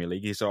at the Premier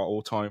League. He's our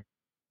all-time.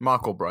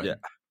 Mark Albrighton. Yeah.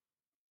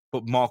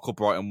 But Mark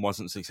Albrighton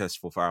wasn't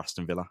successful for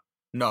Aston Villa.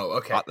 No,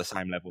 okay. At the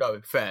same level.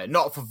 No, fair.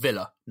 Not for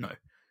Villa, no.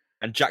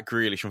 And Jack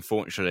Grealish,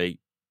 unfortunately,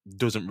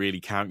 doesn't really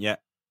count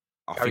yet.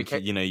 I think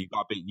you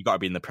got to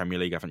be in the Premier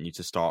League, haven't you,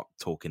 to start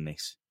talking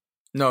this?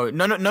 No,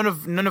 none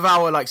of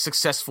our like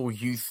successful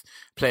youth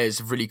players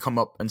have really come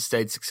up and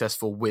stayed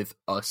successful with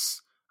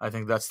us. I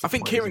think that's. I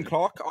think Kieran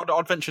Clark.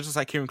 I'd venture to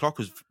say Kieran Clark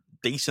was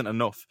decent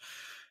enough.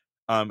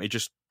 It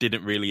just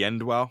didn't really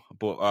end well.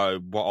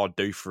 But what I'd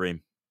do for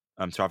him,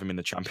 to have him in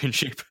the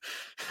Championship,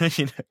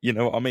 you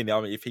know what I mean.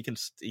 If he can,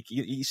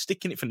 he's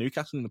sticking it for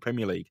Newcastle in the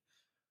Premier League.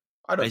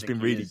 It's been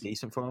really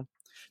decent for him.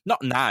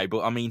 Not now,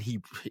 but I mean,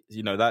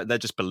 they're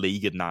just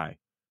beleaguered now.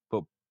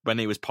 But when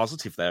he was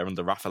positive there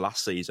under Rafa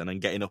last season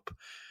and getting up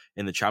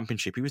in the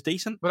Championship, he was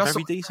decent. But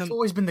very decent. That's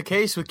always been the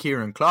case with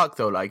Kieran Clark,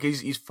 though. Like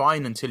he's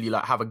fine until you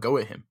like have a go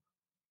at him.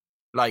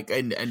 Like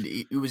and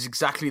it was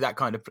exactly that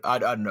kind of. I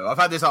don't know. I've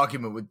had this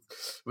argument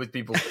with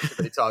people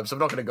many times, so I'm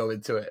not going to go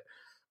into it.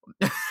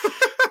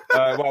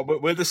 Well,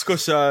 we'll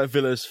discuss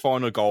Villa's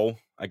final goal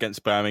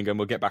against Birmingham.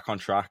 We'll get back on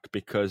track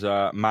because,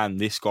 man,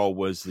 this goal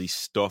was the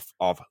stuff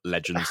of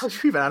legends. How do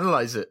you even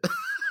analyse it?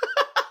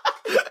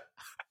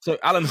 So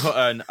Alan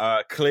Hutton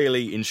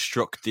clearly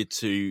instructed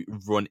to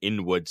run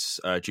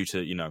inwards due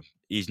to,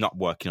 he's not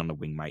working on the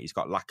wing, mate.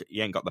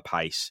 He ain't got the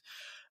pace.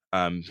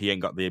 He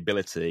ain't got the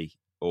ability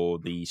or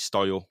the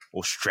style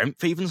or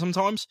strength even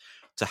sometimes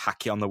to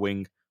hack it on the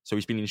wing. So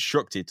he's been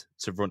instructed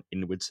to run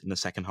inwards in the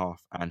second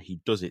half, and he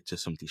does it to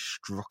some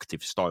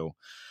destructive style.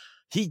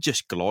 He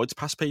just glides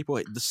past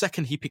people. The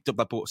second he picked up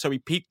that ball, so he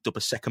picked up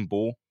a second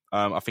ball.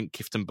 I think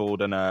Kifton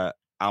Board and Al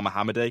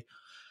Mohammadi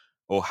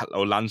or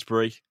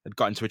Lansbury had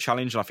got into a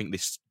challenge, and I think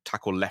this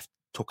tackle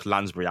took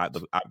Lansbury out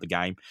the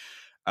game.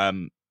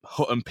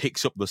 Hutton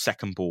picks up the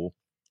second ball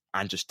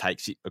and just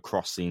takes it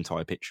across the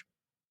entire pitch.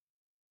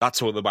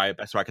 That's all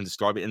best way I can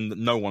describe it, and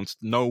no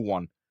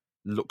one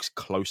looks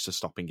close to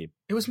stopping him.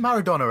 It was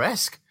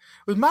Maradona-esque.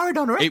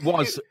 It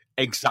was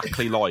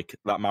exactly like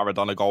that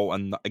Maradona goal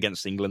and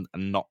against England,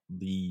 and not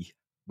the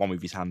one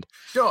with his hand.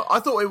 I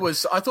thought it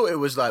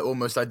was like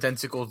almost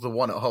identical to the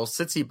one at Hull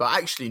City, but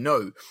actually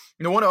no.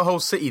 The one at Hull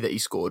City that he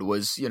scored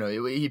was,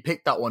 he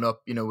picked that one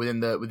up, within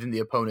the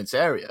opponent's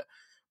area.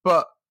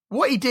 But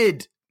what he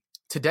did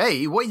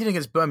today, what he did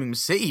against Birmingham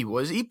City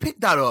was he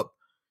picked that up,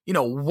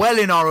 well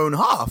in our own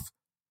half.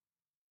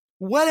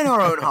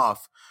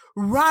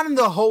 Ran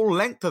the whole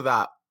length of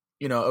that,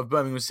 of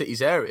Birmingham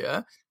City's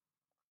area,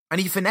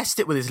 and he finessed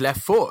it with his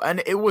left foot.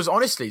 And it was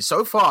honestly,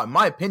 so far, in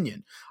my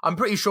opinion, I'm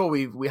pretty sure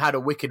we had a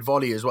wicked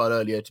volley as well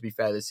earlier, to be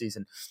fair, this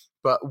season.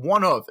 But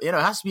it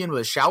has to be in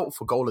with a shout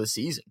for goal of the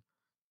season,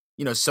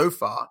 so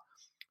far,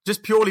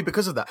 just purely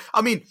because of that.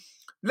 I mean,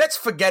 let's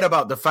forget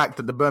about the fact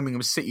that the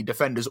Birmingham City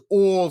defenders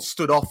all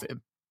stood off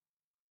him.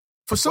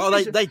 For some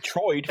reason, they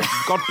tried.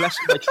 God bless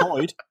them, they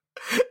tried.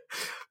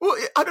 Well,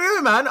 I don't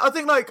know, man. I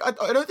think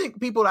I don't think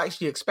people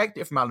actually expect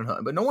it from Alan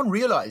Hutton, but no one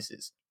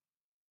realizes.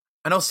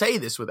 And I'll say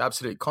this with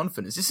absolute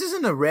confidence: this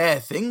isn't a rare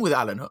thing with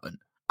Alan Hutton.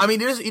 I mean,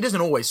 he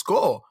doesn't always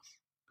score,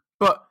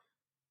 but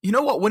you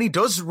know what? When he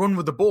does run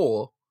with the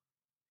ball,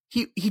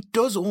 he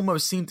does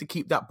almost seem to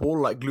keep that ball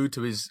like glued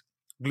to his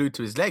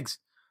legs.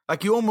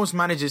 Like he almost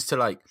manages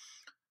to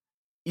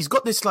he's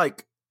got this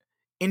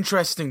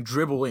interesting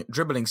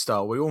dribbling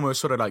style where he almost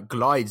sort of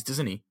glides,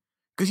 doesn't he?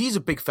 Because he's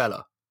a big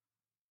fella.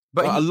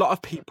 But a lot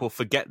of people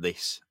forget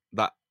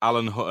that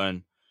Alan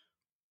Hutton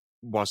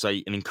was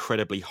an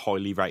incredibly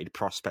highly rated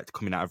prospect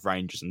coming out of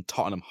Rangers, and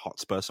Tottenham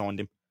Hotspur signed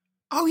him.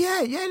 Oh,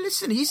 yeah.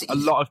 Listen, he's... A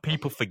lot of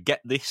people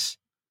forget this.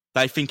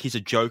 They think he's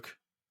a joke.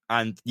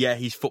 And, yeah,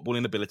 his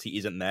footballing ability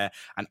isn't there.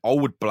 And I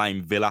would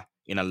blame Villa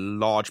in a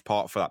large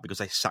part for that because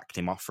they sacked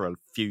him off for a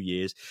few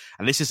years.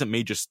 And this isn't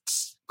me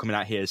just coming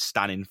out here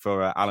standing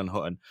for Alan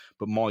Hutton,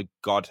 but my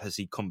God, has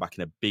he come back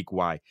in a big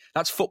way.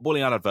 That's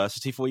footballing out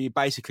adversity for you.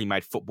 Basically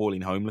made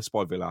footballing homeless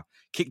by Villa.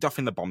 Kicked off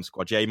in the bomb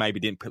squad. Yeah, he maybe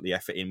didn't put the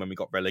effort in when we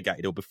got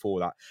relegated or before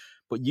that.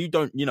 But you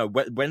don't,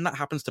 when that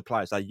happens to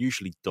players, they're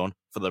usually done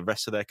for the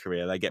rest of their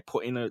career. They get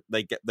put in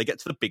they get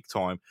to the big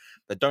time.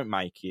 They don't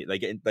make it.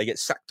 They get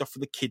sacked off for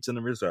the kids and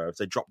the reserves.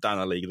 They drop down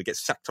the league. They get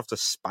sacked off to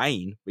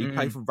Spain. He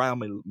played for Real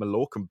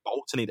Mallorca and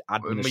Bolton in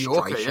administration.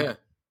 Mallorca,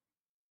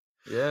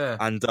 yeah.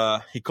 And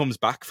he comes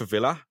back for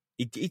Villa.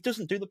 He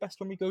doesn't do the best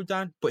when we go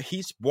down, but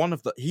he's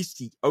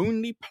the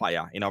only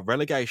player in our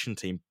relegation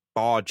team,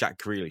 bar Jack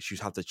Grealish, who's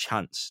had the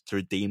chance to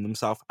redeem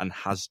himself and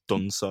has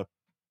done so.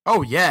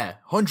 Oh yeah,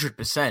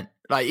 100%.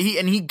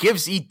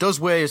 He does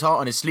wear his heart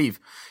on his sleeve.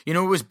 It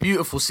was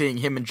beautiful seeing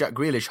him and Jack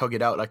Grealish hug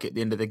it out at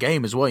the end of the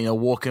game as well.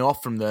 Walking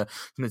off from the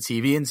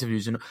TV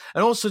interviews, and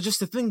also just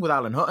the thing with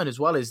Alan Hutton as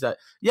well is that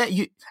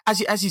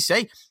as you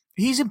say,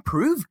 he's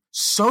improved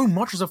so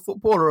much as a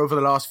footballer over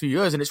the last few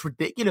years, and it's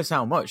ridiculous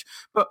how much.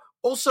 But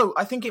Also,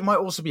 I think it might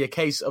also be a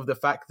case of the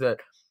fact that,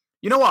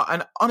 you know what,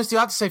 and honestly,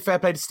 I have to say fair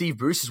play to Steve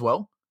Bruce as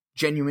well,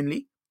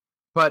 genuinely.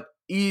 But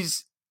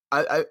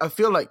I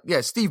feel like,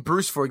 yeah, Steve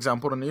Bruce, for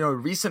example, and,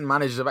 recent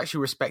managers have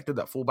actually respected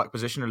that fullback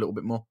position a little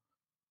bit more,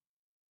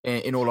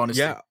 in all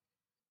honesty.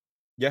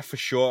 Yeah, for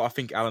sure. I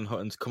think Alan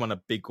Hutton's come on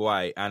a big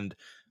way. And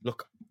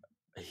look,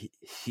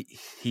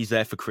 he's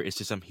there for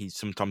criticism. He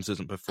sometimes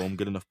doesn't perform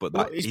good enough, but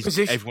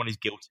everyone is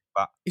guilty of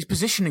that. His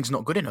positioning's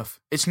not good enough.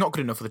 It's not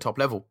good enough for the top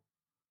level.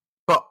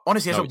 But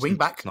honestly, as a wing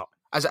back,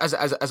 as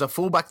a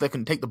fullback that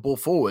can take the ball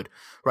forward,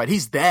 right?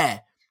 He's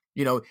there.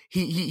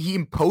 He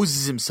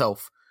imposes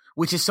himself,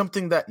 which is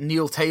something that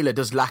Neil Taylor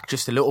does lack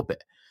just a little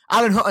bit.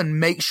 Alan Hutton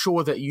makes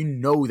sure that you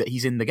know that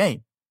he's in the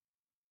game.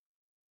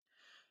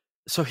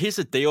 So here's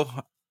the deal.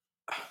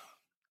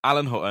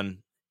 Alan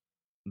Hutton,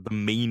 the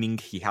meaning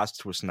he has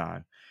to us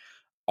now,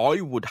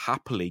 I would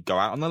happily go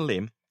out on a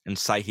limb and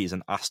say he's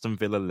an Aston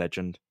Villa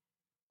legend.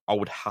 I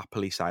would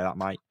happily say that,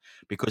 mate.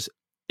 Because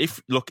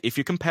if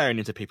you're comparing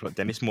him to people like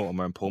Dennis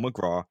Mortimer and Paul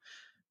McGrath,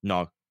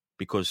 no,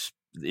 because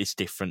it's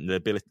different.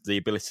 The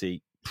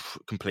ability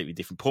completely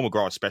different. Paul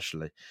McGrath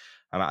especially,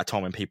 at a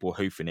time when people were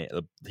hoofing it,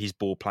 his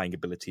ball playing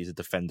ability as a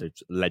defender,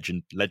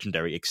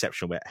 legendary,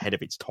 exceptional, ahead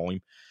of its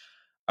time.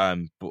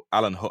 But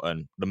Alan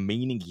Hutton, the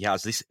meaning he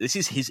has, this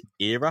is his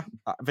era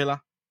at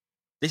Villa.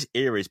 This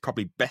era is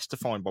probably best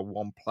defined by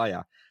one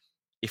player.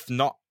 If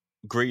not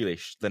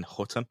Grealish, then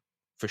Hutton,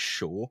 for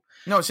sure.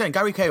 No, I'm saying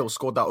Gary Cahill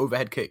scored that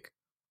overhead kick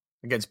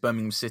against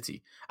Birmingham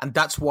City. And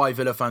that's why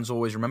Villa fans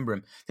always remember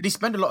him. Did he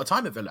spend a lot of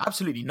time at Villa?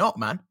 Absolutely not,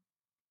 man.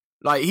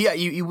 Like,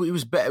 he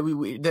was better.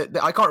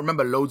 I can't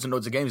remember loads and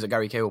loads of games that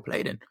Gary Cahill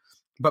played in.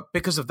 But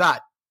because of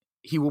that,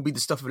 he will be the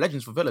stuff of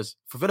legends for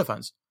Villa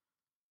fans.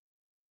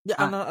 Yeah,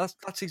 and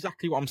that's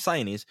exactly what I'm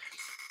saying is,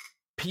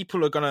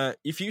 people are going to,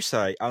 if you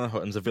say Alan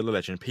Hutton's a Villa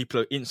legend, people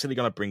are instantly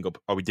going to bring up,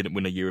 we didn't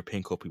win a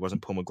European Cup, he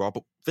wasn't Paul McGrath,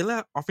 but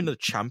Villa are in the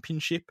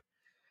Championship.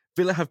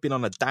 Villa have been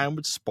on a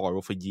downward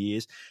spiral for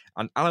years,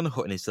 and Alan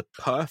Hutton is the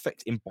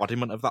perfect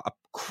embodiment of that. A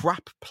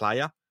crap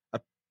player, a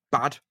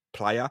bad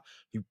player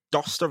who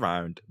dossed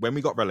around when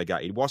we got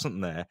relegated,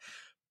 wasn't there,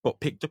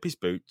 but picked up his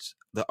boots.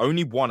 The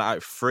only one out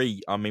of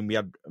three. I mean, we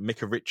had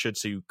Micah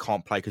Richards, who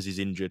can't play because he's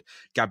injured.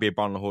 Gabriel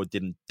Bonlahor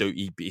didn't do.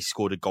 He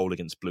scored a goal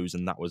against Blues,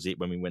 and that was it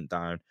when we went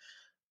down.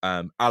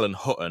 Alan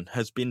Hutton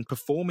has been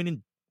performing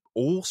in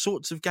all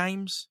sorts of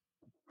games.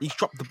 He's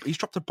dropped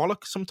a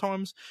bollock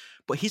sometimes,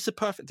 but he's the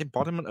perfect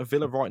embodiment of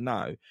Villa right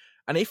now.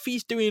 And if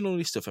he's doing all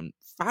this stuff, and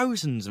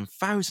thousands and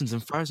thousands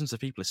and thousands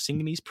of people are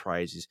singing his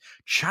praises,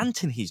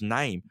 chanting his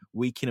name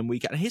week in and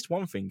week out. And here's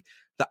one thing: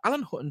 the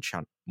Alan Hutton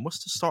chant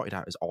must have started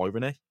out as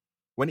irony.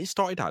 When it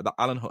started out, that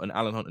Alan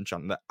Hutton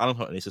chant, that Alan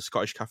Hutton is a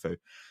Scottish Cafu,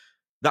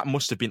 that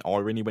must have been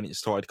irony when it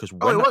started, because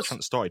when that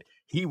chant started,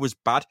 he was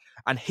bad,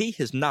 and he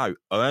has now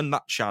earned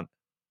that chant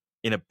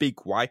in a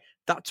big way.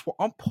 That's what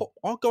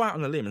I'll go out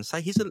on a limb and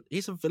say he's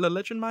a Villa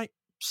legend, mate.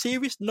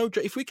 Serious, no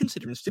joke. If we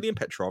consider Stilian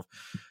Petrov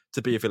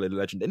to be a Villa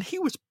legend, and he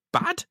was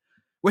bad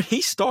when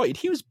he started,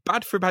 he was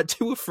bad for about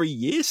 2 or 3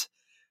 years.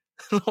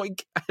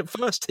 Like,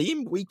 first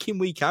team, week in,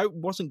 week out,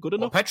 wasn't good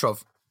enough.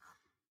 Petrov.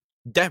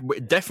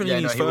 Definitely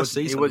in his first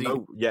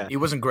season. He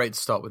wasn't great to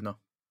start with, no.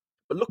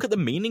 But look at the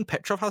meaning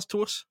Petrov has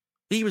to us.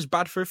 He was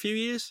bad for a few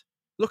years.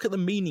 Look at the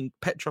meaning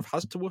Petrov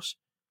has to us.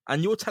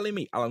 And you're telling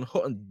me Alan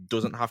Hutton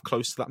doesn't have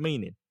close to that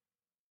meaning?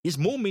 He's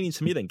more meaning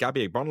to me than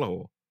Gabriel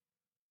Bonlahor.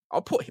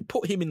 I'll put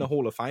him in the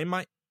Hall of Fame,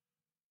 mate.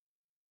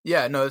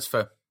 Yeah, no, that's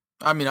fair.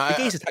 I mean, the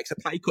geezer takes a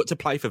pay cut to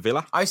play for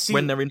Villa. I see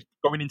when they're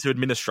going into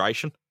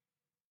administration.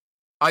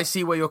 I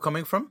see where you're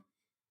coming from.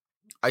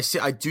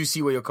 I do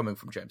see where you're coming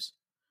from, James.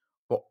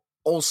 But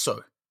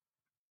also,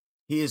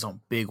 he is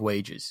on big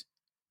wages,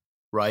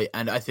 right?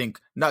 And I think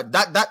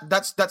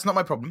that's not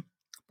my problem.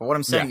 But what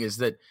I'm saying is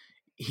that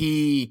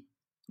he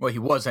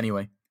was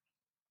anyway.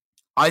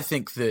 I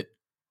think that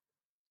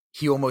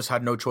he almost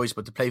had no choice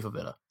but to play for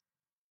Villa.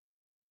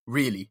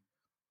 Really.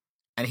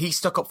 And he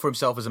stuck up for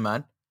himself as a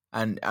man.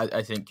 And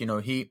I think,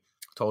 he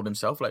told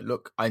himself, like,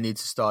 look, I need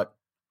to start,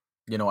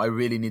 I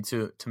really need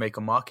to make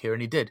a mark here.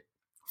 And he did.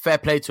 Fair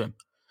play to him.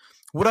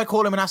 Would I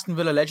call him an Aston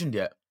Villa legend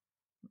yet?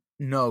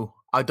 No,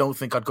 I don't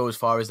think I'd go as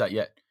far as that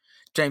yet.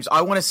 James,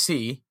 I want to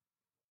see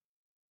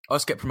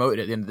us get promoted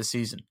at the end of the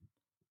season.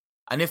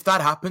 And if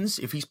that happens,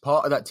 if he's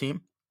part of that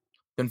team,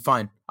 then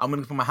fine. I'm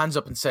going to put my hands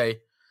up and say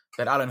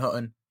that Alan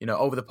Hutton,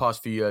 over the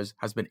past few years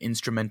has been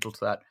instrumental to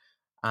that.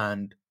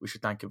 And we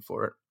should thank him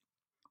for it.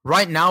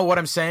 Right now, what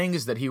I'm saying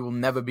is that he will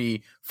never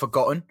be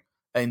forgotten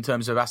in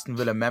terms of Aston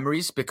Villa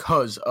memories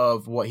because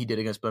of what he did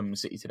against Birmingham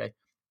City today.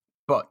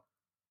 But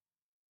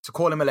to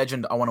call him a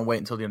legend, I want to wait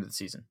until the end of the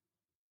season.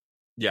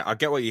 Yeah, I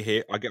get what you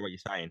hear. I get what you're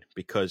saying,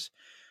 because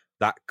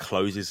that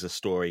closes the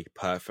story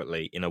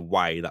perfectly in a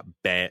way that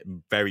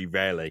very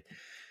rarely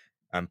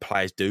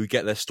players do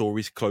get their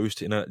stories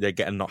closed. They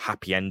get a not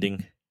happy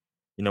ending.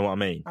 You know what I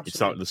mean? Absolutely.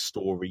 It's like the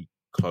story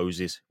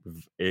closes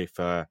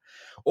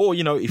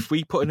if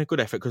we put in a good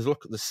effort, because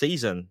look at the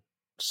season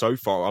so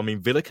far. I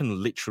mean, Villa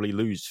can literally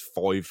lose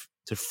 5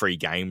 to 3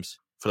 games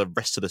for the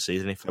rest of the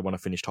season if they want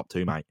to finish top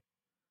 2, mate.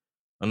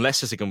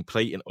 Unless there's a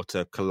complete and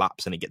utter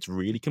collapse and it gets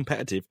really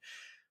competitive,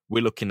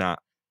 we're looking at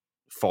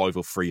 5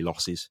 or 3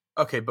 losses.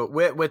 Okay, but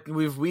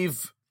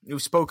we've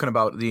spoken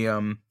about the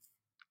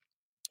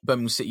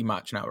Birmingham City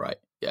match now, right?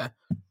 Yeah.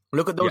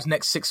 Look at those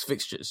next 6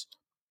 fixtures.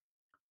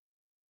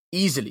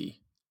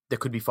 Easily, there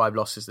could be 5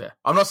 losses there.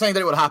 I'm not saying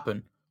that it will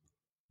happen,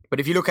 but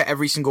if you look at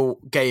every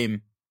single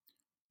game,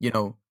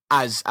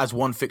 as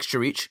one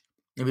fixture each,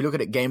 if you look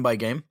at it game by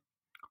game,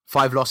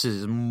 5 losses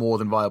is more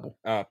than viable.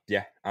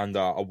 Yeah, and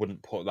I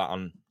wouldn't put that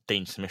on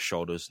Dean Smith's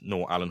shoulders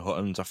nor Alan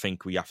Hutton's. I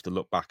think we have to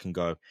look back and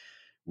go,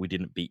 we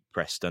didn't beat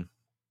Preston.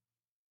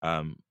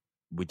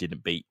 We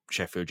didn't beat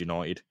Sheffield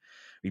United.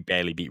 We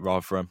barely beat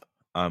Rotherham.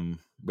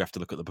 We have to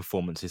look at the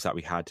performances that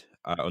we had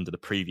under the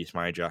previous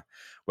manager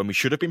when we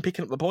should have been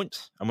picking up the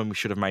points and when we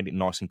should have made it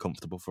nice and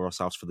comfortable for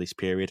ourselves for this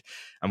period.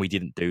 And we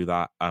didn't do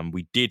that.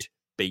 We did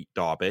beat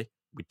Derby.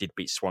 We did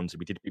beat Swansea.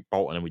 We did beat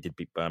Bolton and we did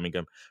beat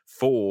Birmingham.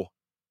 4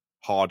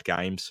 hard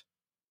games.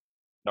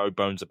 No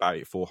bones about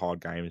it, 4 hard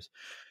games.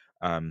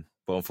 But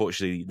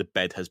unfortunately, the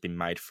bed has been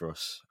made for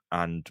us.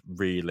 And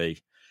really,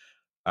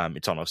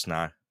 it's on us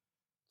now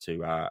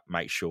to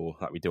make sure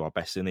that we do our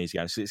best in these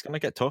games. It's going to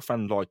get tough.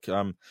 And like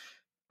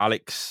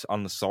Alex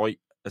on the site,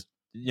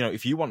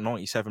 if you want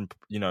 97,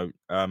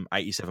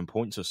 87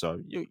 points or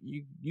so,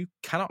 you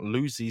cannot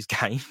lose these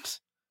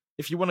games.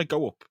 If you want to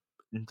go up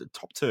in the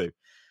top 2,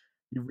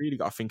 you really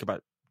got to think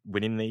about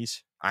winning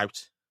these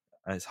out.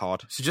 And it's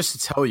hard. So just to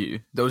tell you,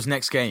 those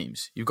next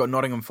games, you've got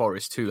Nottingham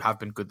Forest, who have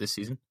been good this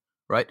season,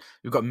 right?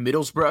 You've got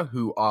Middlesbrough,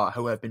 who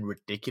have been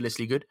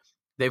ridiculously good.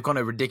 They've gone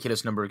a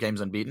ridiculous number of games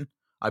unbeaten,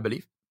 I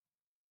believe.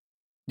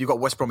 You've got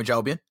West Bromwich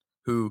Albion,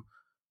 who,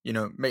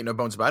 make no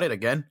bones about it,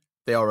 again,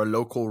 they are a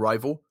local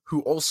rival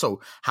who also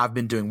have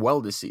been doing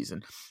well this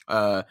season.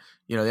 Their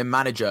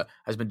manager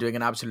has been doing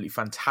an absolutely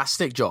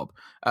fantastic job.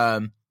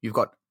 You've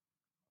got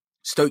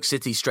Stoke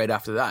City straight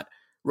after that.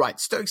 Right,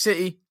 Stoke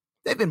City,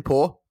 they've been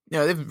poor.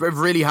 They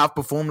really have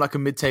performed like a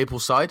mid-table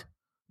side,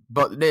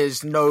 but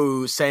there's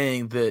no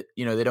saying that,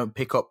 they don't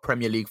pick up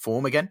Premier League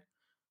form again.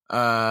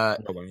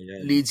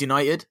 Leeds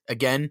United,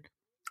 again,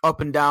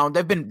 up and down.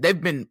 They've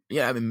been.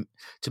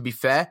 To be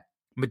fair,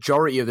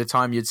 majority of the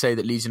time you'd say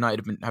that Leeds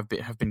United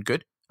have been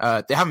good.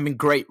 They haven't been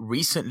great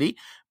recently,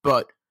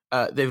 but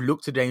they've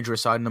looked a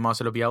dangerous side in the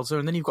Marcelo Bielsa.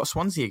 And then you've got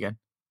Swansea again,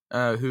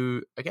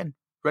 who again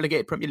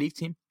relegated Premier League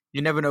team.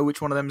 You never know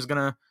which one of them is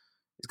gonna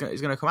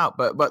come out.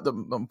 But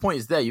the point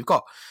is there. You've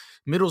got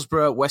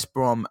Middlesbrough, West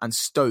Brom, and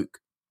Stoke,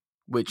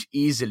 which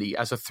easily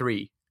as a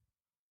 3,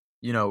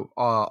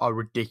 are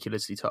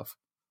ridiculously tough.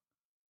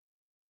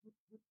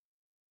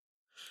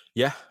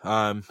 Yeah,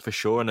 for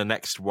sure. And the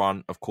next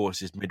one, of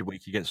course, is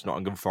midweek against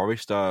Nottingham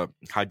Forest. How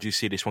do you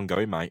see this one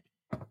going, mate?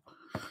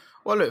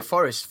 Well, look,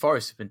 Forest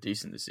have been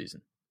decent this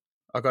season.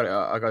 I got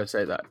to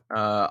say that.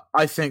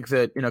 I think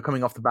that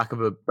coming off the back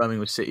of a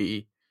Birmingham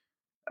City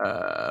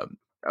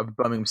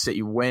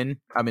win.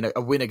 I mean,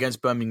 a win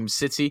against Birmingham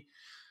City.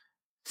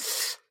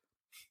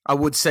 I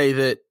would say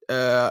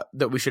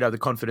that we should have the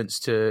confidence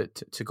to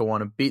go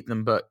on and beat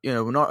them. But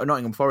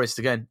Nottingham Forest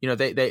again.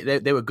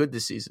 They were good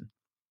this season.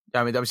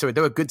 I'm sorry,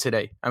 they were good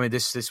today. I mean,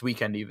 this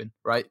weekend even,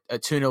 right? A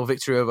 2-0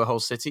 victory over Hull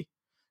City.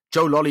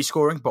 Joe Lolly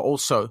scoring, but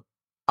also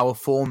our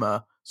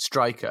former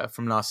striker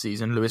from last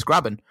season, Lewis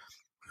Graben,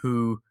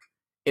 who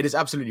it is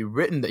absolutely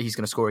written that he's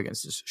going to score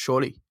against us,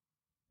 surely.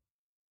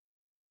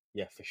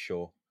 Yeah, for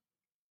sure.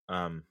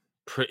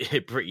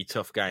 Pretty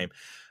tough game.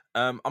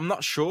 I'm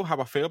not sure how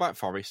I feel about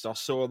Forest. I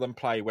saw them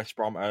play West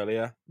Brom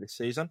earlier this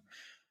season,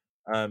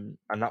 and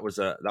that was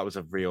a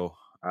real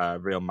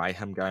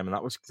mayhem game, and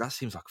that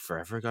seems like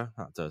forever ago.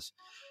 That does.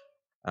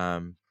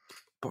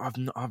 But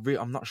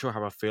I'm not sure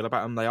how I feel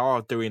about them. They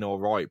are doing all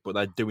right, but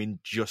they're doing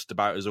just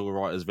about as all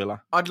right as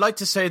Villa. I'd like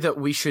to say that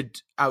we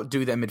should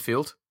outdo their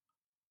midfield,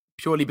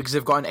 purely because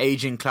they've got an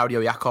aging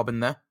Claudio Jacob in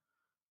there,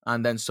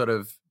 and then sort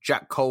of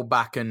Jack Cole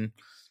back, and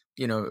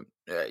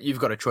you've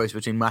got a choice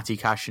between Matty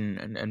Cash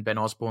and Ben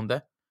Osborne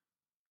there.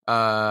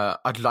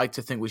 I'd like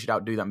to think we should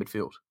outdo that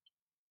midfield.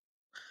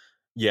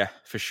 Yeah,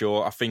 for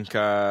sure. I think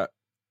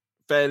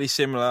fairly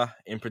similar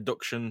in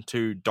production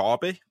to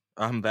Derby.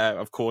 They're,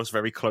 of course,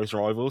 very close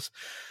rivals.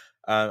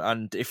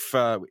 And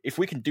if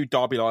we can do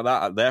Derby like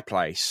that at their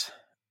place,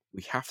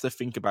 we have to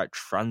think about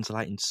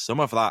translating some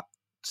of that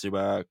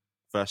to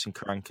Versing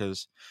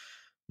Karanka's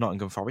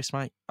Nottingham Forest,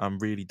 mate.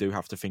 Really do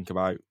have to think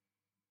about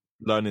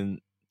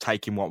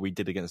taking what we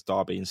did against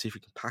Derby and see if we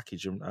can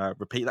package and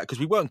repeat that, because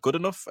we weren't good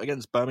enough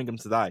against Birmingham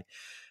today.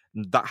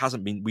 And that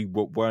hasn't been. We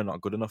were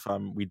not good enough.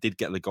 We did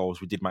get the goals.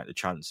 We did make the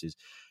chances.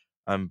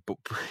 But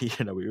we've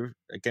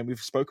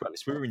spoken about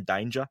this. We were in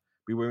danger.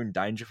 We were in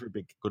danger for a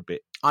good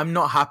bit. I'm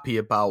not happy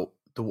about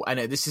and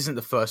this isn't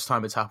the first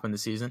time it's happened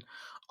this season.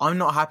 I'm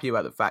not happy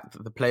about the fact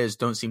that the players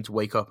don't seem to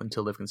wake up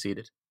until they've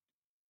conceded.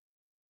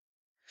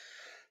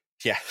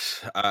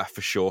 Yes,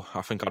 for sure.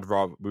 I think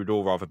we'd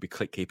all rather be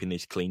keeping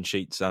these clean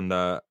sheets, and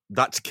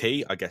that's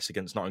key, I guess,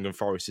 against Nottingham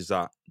Forest. Is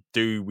that,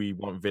 do we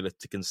want Villa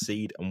to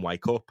concede and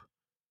wake up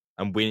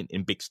and win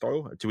in big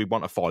style? Do we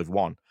want a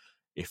 5-1?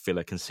 if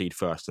Villa concede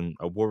first and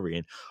are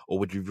worrying, or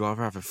would you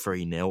rather have a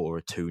 3-0 or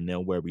a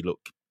 2-0 where we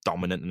look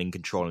dominant and in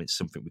control and it's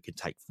something we can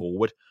take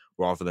forward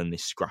rather than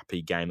this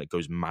scrappy game that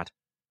goes mad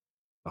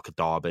like a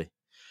derby?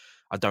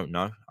 I don't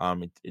know.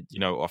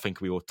 I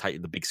think we will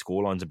take the big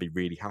scorelines and be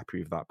really happy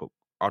with that, but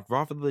I'd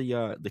rather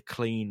the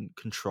clean,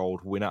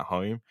 controlled win at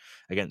home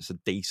against a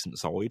decent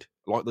side,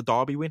 like the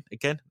derby win.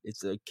 Again,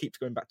 it keeps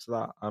going back to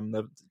that.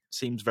 It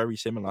seems very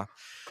similar,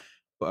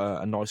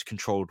 but a nice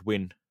controlled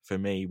win for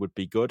me would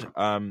be good.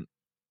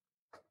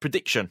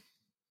 Prediction,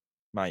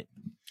 mate.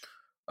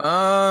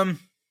 I'll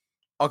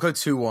go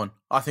 2-1.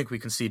 I think we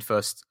concede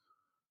first.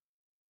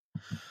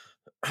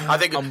 I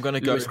think I'm going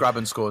to Lewis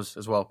Grabban scores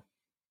as well.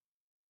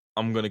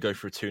 I'm going to go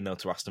for a 2-0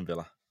 to Aston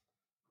Villa.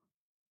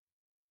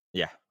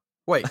 Yeah.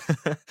 Wait,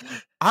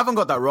 I haven't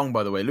got that wrong,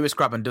 by the way. Lewis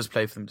Grabban does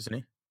play for them, doesn't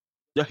he?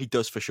 Yeah, he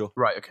does for sure.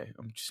 Right, okay.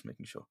 I'm just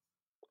making sure.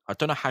 I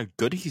don't know how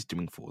good he's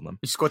doing for them.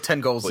 He scored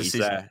 10 goals this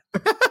season.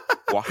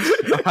 What?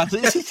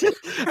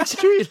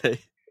 That's really?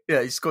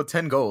 Yeah, he scored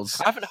 10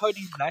 goals. I haven't heard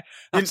his name.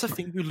 That's the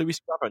thing with Lewis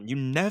Grabban. You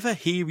never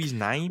hear his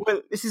name.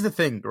 Well, this is the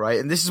thing, right?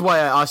 And this is why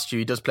I asked you.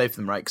 He does play for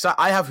them, right? Because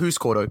I have Who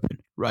Scored open,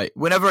 right?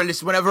 Wherever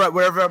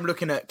I'm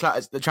looking at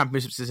the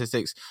championship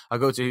statistics, I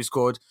go to Who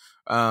Scored.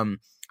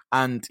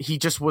 And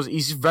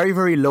he's very,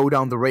 very low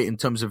down the rate in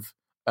terms of,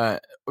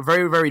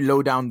 very, very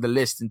low down the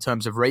list in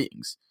terms of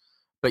ratings.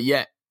 But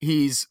yet,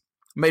 he's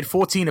made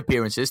 14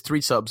 appearances,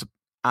 3 subs,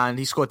 and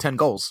he scored 10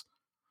 goals.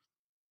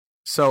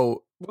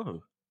 So,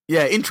 whoa.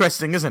 Yeah,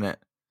 interesting, isn't it?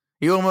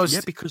 He almost...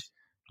 Yeah, because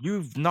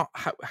you've not...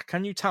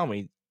 Can you tell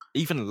me,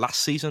 even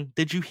last season,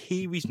 did you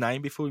hear his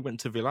name before he went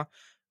to Villa?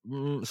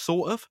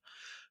 Sort of.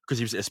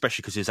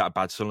 Especially because he was at a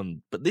bad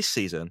Sunderland. But this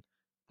season,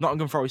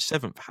 Nottingham Forest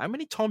 7th, how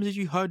many times have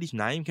you heard his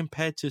name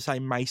compared to, say,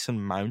 Mason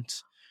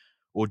Mount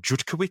or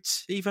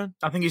Judkowitz even?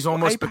 I think he's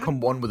almost become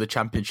one with the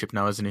championship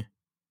now, hasn't he?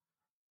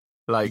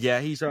 Like,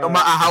 yeah, he's... no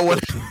matter how well,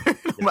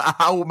 no matter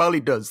how well he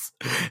does,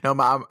 no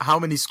matter how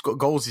many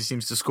goals he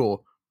seems to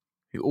score,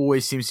 he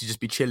always seems to just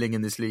be chilling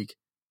in this league.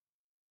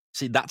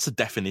 See, that's a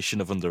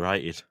definition of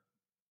underrated,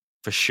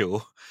 for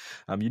sure.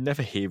 You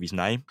never hear his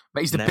name.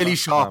 But he's the Billy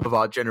Sharp of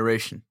our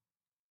generation.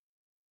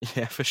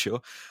 Yeah, for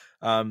sure.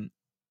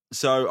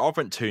 So I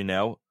went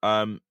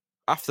 2-0.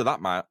 After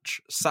that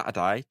match,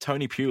 Saturday,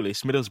 Tony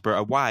Pulis, Middlesbrough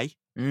away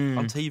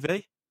on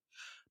TV.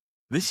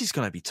 This is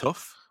going to be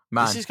tough.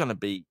 Man. This is going to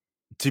be...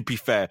 To be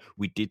fair,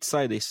 we did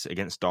say this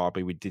against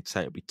Derby. We did say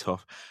it'd be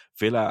tough.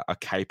 Villa are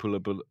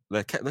capable.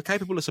 They're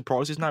capable of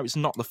surprises now. It's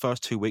not the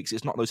first 2 weeks.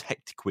 It's not those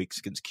hectic weeks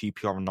against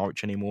QPR and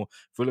Norwich anymore.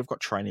 Villa have got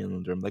training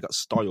under them. They got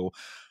style.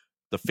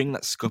 The thing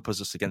that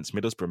scuppers us against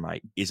Middlesbrough,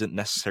 mate, isn't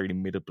necessarily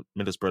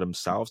Middlesbrough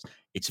themselves.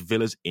 It's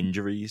Villa's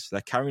injuries. They're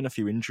carrying a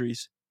few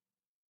injuries.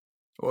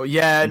 Well,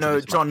 yeah,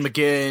 no, John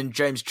McGinn,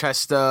 James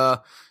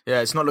Chester.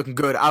 Yeah, it's not looking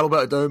good.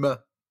 Albert Adoma.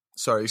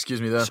 Sorry,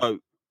 excuse me there. So.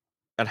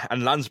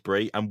 And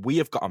Lansbury, and we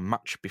have got a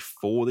match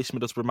before this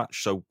Middlesbrough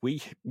match, so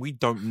we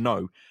don't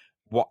know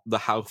what the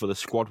health of the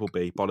squad will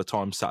be by the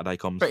time Saturday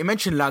comes. But you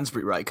mentioned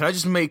Lansbury, right? Can I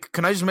just make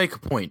a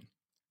point?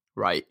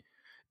 Right,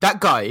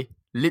 that guy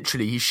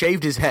literally he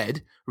shaved his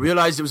head,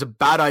 realized it was a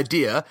bad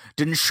idea,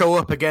 didn't show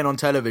up again on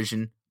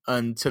television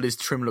until his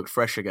trim looked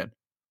fresh again.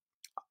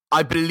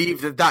 I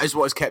believe that is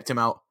what has kept him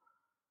out.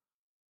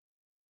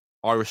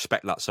 I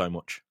respect that so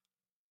much.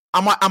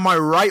 Am I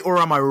right or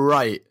am I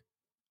right?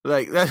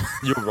 Like that.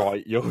 You're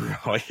right. You're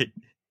right.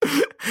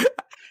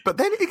 But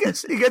then he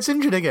gets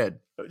injured again,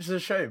 which is a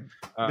shame.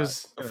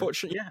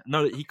 Unfortunately, yeah.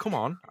 No, he come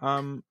on.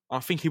 I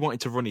think he wanted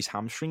to run his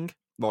hamstring.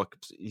 Like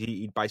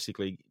he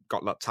basically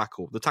got that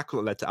tackle, the tackle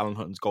that led to Alan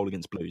Hutton's goal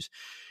against Blues.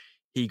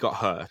 He got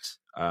hurt,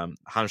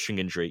 hamstring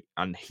injury,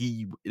 and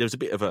there was a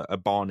bit of a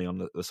Barney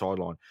on the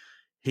sideline.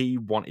 He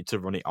wanted to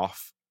run it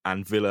off,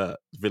 and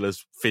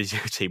Villa's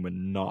physio team were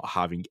not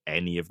having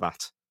any of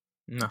that.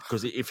 No,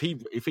 because if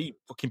he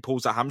fucking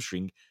pulls that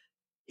hamstring,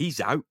 he's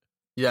out.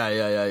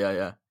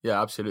 Yeah.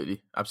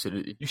 Absolutely.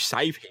 You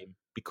save him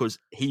because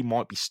he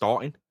might be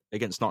starting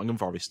against Nottingham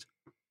Forest.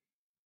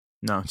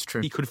 No, it's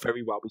true. He could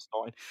very well be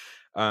starting,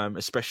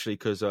 especially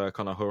because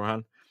Conor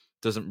Hourihane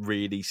doesn't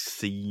really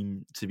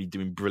seem to be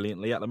doing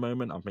brilliantly at the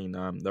moment. I mean,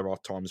 there are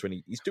times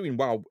when he's doing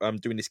well,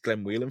 doing this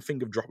Glenn Whelan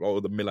thing of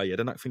the Miller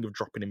Jedinak thing of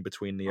dropping in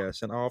between the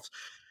centre halves.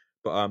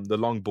 But the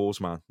long balls,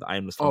 man, the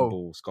aimless long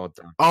balls,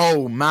 goddamn.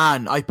 Oh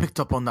man, I picked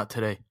up on that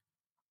today.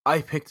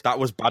 That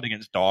was bad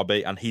against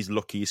Derby, and he's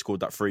lucky he scored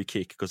that free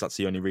kick because that's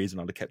the only reason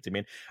I'd have kept him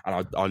in.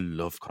 And I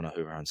love Conor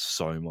Hourihane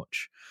so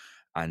much,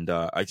 and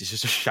it's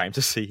just a shame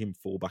to see him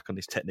fall back on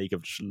this technique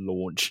of just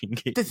launching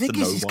it. The thing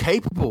is, he's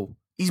capable.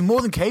 He's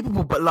more than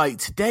capable. But like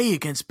today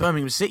against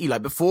Birmingham City,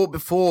 like before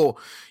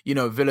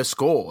Villa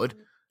scored,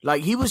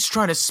 like he was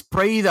trying to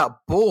spray that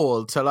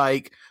ball to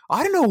like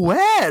I don't know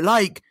where,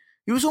 like.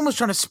 He was almost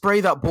trying to spray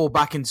that ball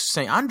back into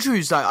St.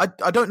 Andrews. Like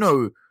I don't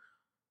know.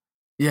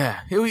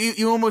 Yeah,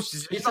 he almost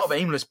it's not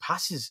aimless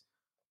passes,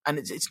 and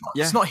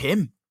it's not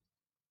him.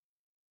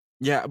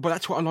 Yeah, but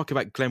that's what I like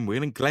about Glenn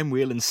Whelan. Glenn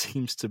Whelan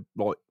seems to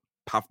like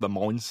have the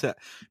mindset.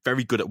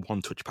 Very good at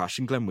one-touch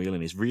passing. Glenn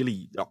Whelan is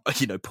really,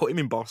 put him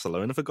in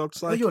Barcelona for God's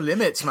sake. What are your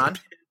limits, man?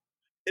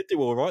 He'd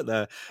do all right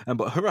there.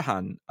 But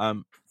Hurahan,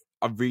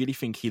 I really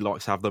think he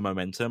likes to have the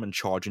momentum and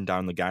charging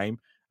down the game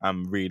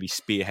and really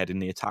spearheading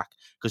the attack.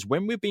 Because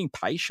when we're being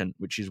patient,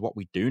 which is what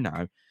we do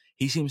now,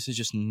 he seems to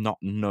just not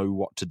know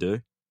what to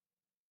do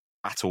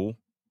at all.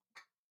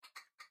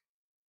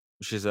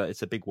 Which is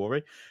it's a big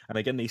worry. And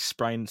again, these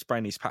spraying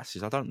these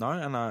passes, I don't know.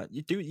 And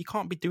you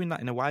can't be doing that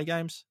in away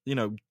games.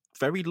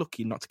 Very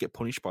lucky not to get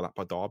punished by that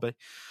by Derby.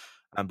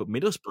 But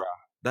Middlesbrough,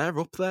 they're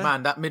up there.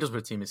 Man, that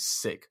Middlesbrough team is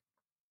sick.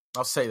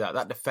 I'll say that.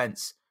 That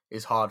defence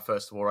is hard,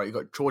 first of all, right? You've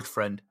got George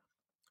Friend,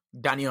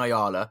 Danny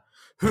Ayala,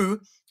 who,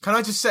 can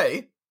I just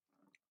say,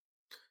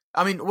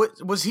 I mean,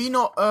 was he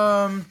not...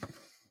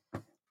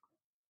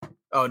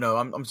 Oh, no,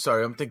 I'm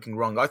sorry. I'm thinking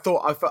wrong. I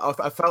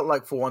felt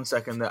like for 1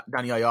 second that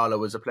Danny Ayala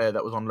was a player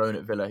that was on loan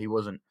at Villa. He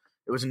wasn't.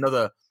 It was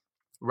another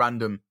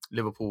random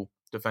Liverpool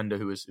defender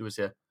who was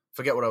here.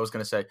 Forget what I was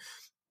going to say.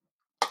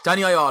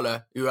 Danny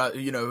Ayala,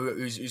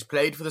 who's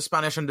played for the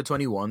Spanish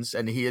under-21s,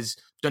 and he has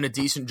done a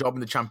decent job in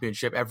the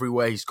Championship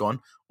everywhere he's gone.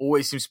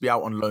 Always seems to be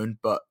out on loan,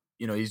 but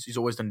he's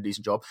always done a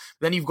decent job.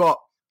 Then you've got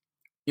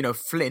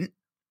Flint,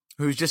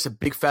 who's just a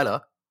big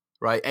fella,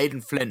 right?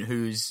 Aiden Flint,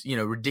 who's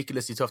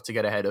ridiculously tough to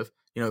get ahead of.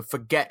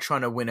 Forget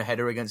trying to win a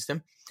header against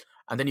him.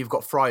 And then you've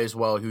got Fry as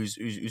well, who's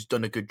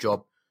done a good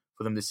job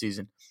for them this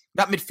season.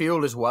 That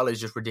midfield as well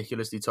is just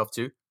ridiculously tough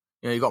too.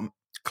 You've got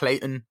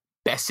Clayton,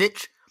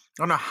 Besic.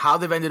 I don't know how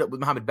they've ended up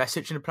with Mohamed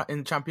Besic in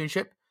the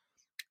Championship.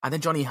 And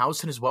then Johnny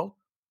Howson as well.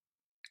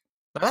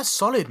 But that's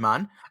solid,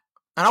 man.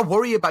 And I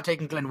worry about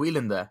taking Glenn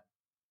Whelan there.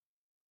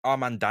 Our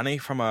man Danny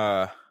from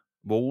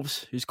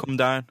Wolves, who's come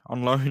down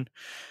on loan.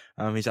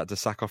 He's had to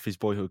sack off his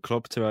boyhood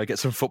club to get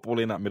some football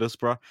in at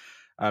Middlesbrough.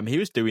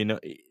 He's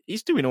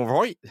doing all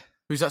right.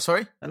 Who's that,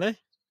 sorry? Danny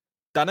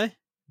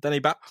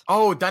Batth.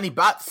 Oh, Danny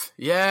Batth.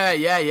 Yeah.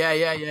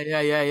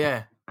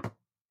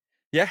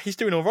 Yeah, he's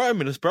doing all right in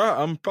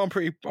Middlesbrough.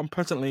 I'm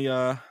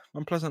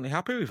pleasantly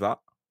happy with that.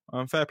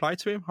 Fair play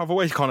to him. I've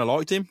always kind of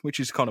liked him, which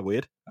is kind of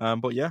weird.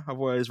 But yeah, I've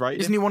always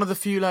rated Isn't him. he one of the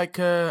few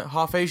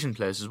half Asian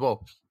players as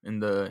well in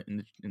the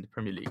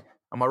Premier League?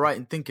 Am I right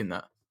in thinking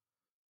that?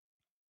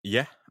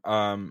 Yeah.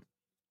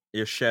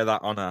 He'll share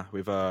that honour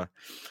with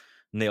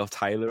Neil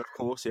Taylor, of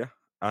course. Yeah,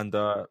 and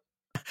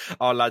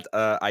our lad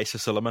Asa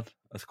Suleiman,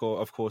 of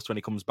course, when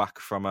he comes back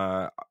from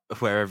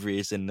wherever he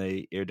is in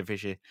the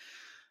Eredivisie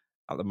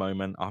at the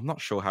moment. I'm not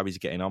sure how he's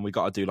getting on. We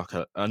got to do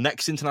a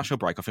next international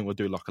break. I think we'll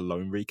do a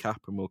loan recap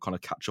and we'll kind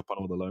of catch up on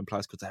all the loan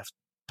players because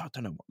I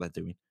don't know what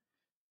they're doing.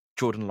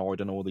 Jordan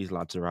Lloyd and all these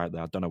lads are out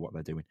there. I don't know what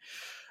they're doing.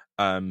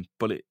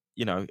 But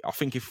I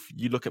think if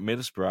you look at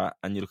Middlesbrough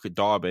and you look at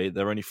Derby,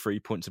 they're only 3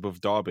 points above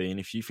Derby. And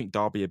if you think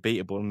Derby are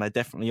beatable, and they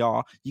definitely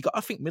are, you got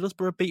to think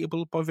Middlesbrough are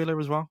beatable by Villa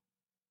as well.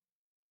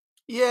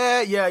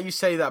 Yeah, you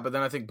say that, but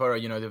then I think Borough,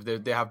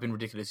 they have been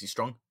ridiculously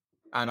strong,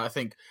 and I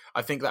think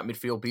that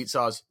midfield beats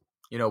ours.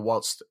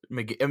 Whilst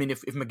if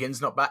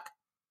McGinn's not back,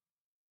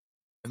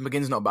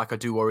 I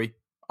do worry.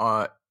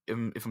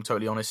 If I'm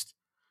totally honest,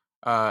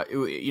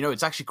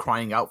 it's actually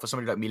crying out for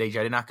somebody like Mile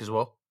Jedinak as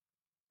well.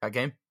 That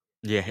game.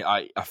 Yeah,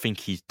 I think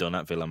he's done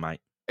at Villa,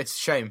 mate. It's a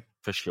shame.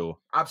 For sure.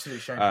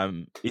 Absolute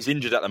shame. He's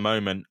injured at the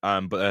moment,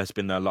 but there's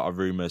been a lot of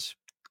rumours,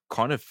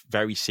 kind of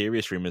very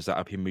serious rumours,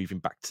 that him moving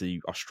back to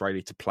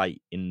Australia to play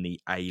in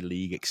the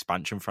A-League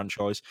expansion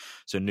franchise.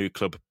 So a new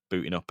club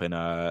booting up in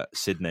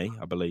Sydney,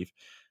 I believe,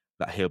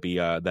 that he'll be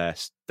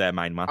their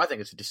main man. I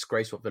think it's a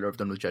disgrace what Villa have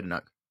done with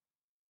Jedinak.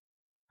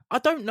 I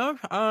don't know.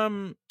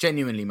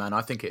 Genuinely, man,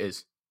 I think it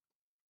is.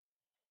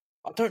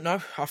 I don't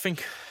know. I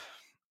think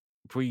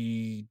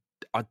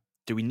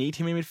do we need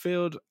him in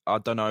midfield? I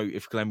don't know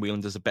if Glenn Whelan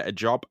does a better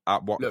job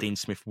at what Dean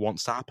Smith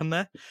wants to happen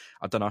there.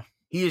 I don't know.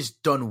 He has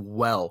done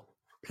well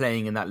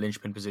playing in that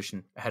linchpin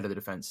position ahead of the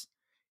defence.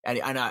 And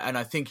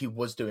I think he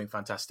was doing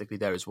fantastically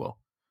there as well.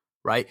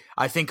 Right?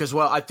 I think as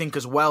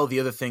well the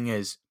other thing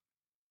is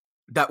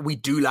that we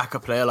do lack a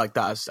player like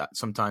that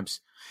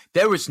sometimes.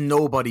 There is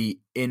nobody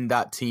in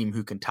that team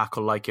who can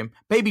tackle like him.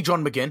 Maybe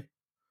John McGinn,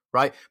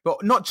 right?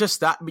 But not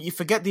just that, but you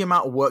forget the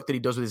amount of work that he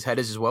does with his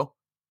headers as well.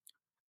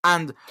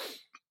 And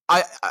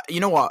I you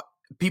know what?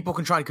 People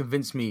can try and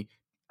convince me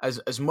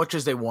as much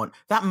as they want.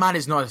 That man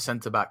is not a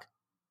centre-back.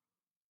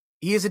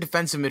 He is a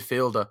defensive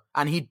midfielder,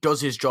 and he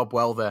does his job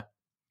well there.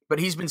 But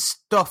he's been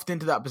stuffed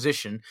into that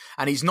position,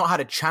 and he's not had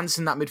a chance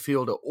in that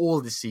midfield at all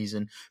this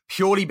season,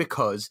 purely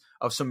because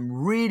of some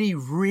really,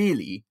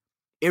 really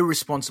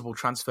irresponsible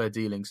transfer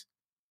dealings.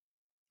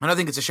 And I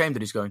think it's a shame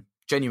that he's going,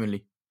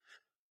 genuinely.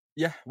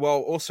 Yeah, well,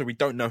 also, we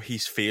don't know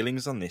his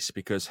feelings on this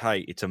because,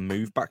 hey, it's a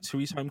move back to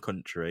his home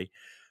country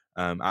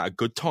at a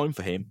good time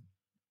for him,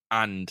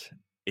 and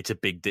it's a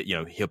big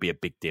deal. He'll be a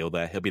big deal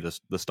there. He'll be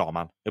the star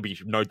man. He'll be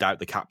no doubt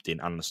the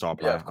captain and the star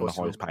player and the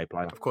highest paid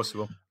player. Of course he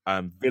will.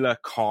 Villa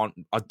can't.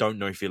 I don't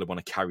know if Villa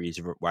want to carry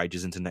his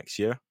wages into next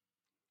year.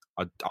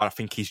 I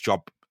think his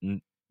job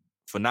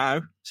for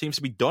now seems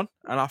to be done,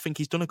 and I think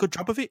he's done a good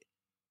job of it.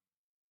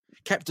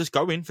 Kept us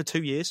going for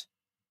 2 years.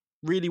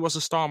 really was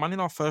a star man in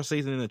our first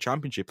season in the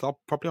Championship.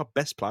 Probably our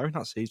best player in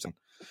that season.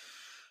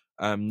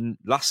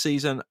 Last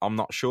season, I'm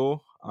not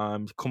sure.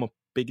 Come up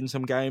big in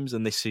some games,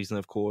 and this season,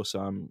 of course,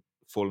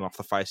 falling off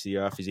the face of the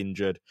earth. He's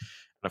injured,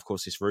 and of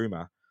course, this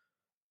rumour.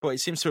 But it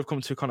seems to have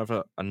come to kind of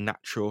a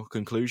natural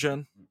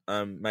conclusion.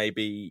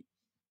 Maybe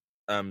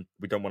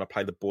we don't want to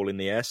play the ball in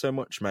the air so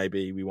much.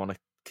 Maybe we want to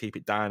keep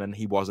it down, and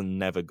he wasn't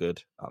never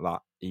good at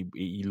that.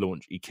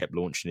 He kept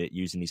launching it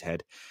using his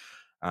head.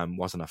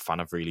 Wasn't a fan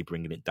of really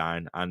bringing it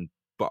down.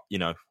 But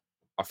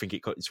I think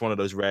it's one of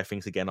those rare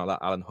things again, like that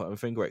Alan Hutton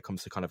thing, where it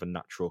comes to kind of a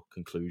natural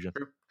conclusion.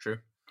 True.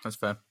 That's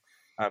fair.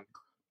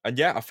 And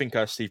yeah, I think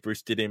Steve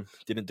Bruce didn't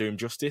do him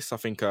justice. I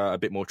think a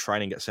bit more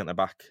training at centre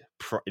back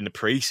in the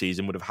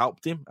pre-season would have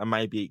helped him and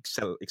maybe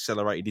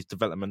accelerated his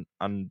development,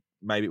 and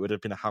maybe it would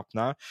have been a help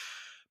now.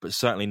 But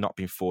certainly not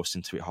being forced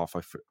into it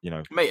halfway through.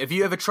 Mate, have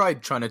you ever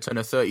tried trying to turn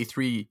a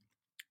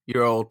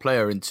 33-year-old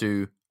player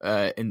into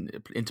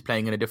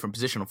playing in a different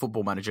position on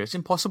Football Manager? It's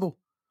impossible.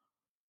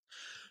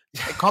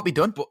 It can't be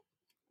done. But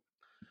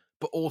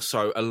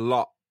also a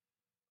lot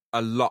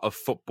of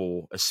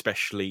football,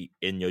 especially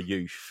in your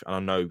youth, and I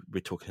know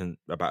we're talking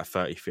about a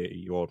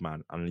 30-year-old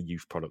man and the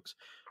youth products,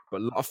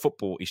 but a lot of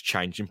football is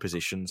changing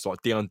positions.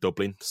 Like Dion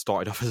Dublin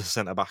started off as a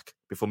centre-back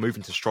before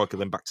moving to striker,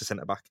 then back to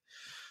centre-back.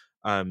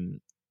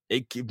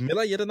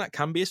 Miller Jedinak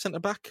can be a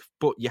centre-back,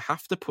 but you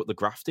have to put the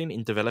graft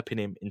in developing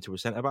him into a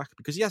centre-back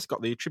because he has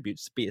got the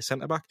attributes to be a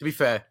centre-back. To be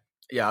fair,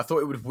 yeah, I thought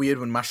it was weird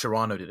when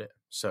Mascherano did it.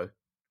 So,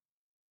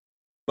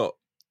 but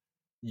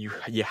you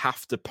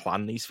have to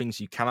plan these things.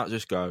 You cannot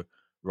just go,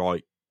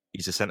 right,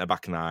 he's a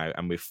centre-back now,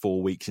 and we're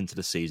 4 weeks into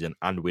the season,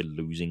 and we're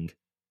losing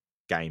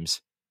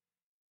games.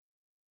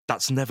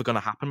 That's never going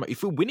to happen.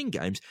 If we're winning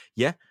games,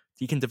 yeah,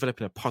 you can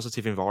develop in a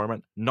positive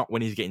environment, not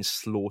when he's getting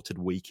slaughtered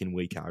week in,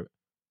 week out.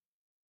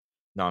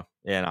 No,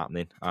 it ain't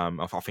happening.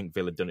 I think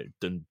Villa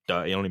done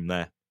dirty on him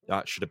there.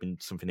 That should have been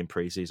something in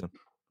pre-season.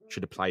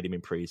 Should have played him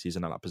in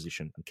pre-season at that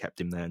position and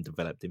kept him there and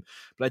developed him.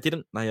 But they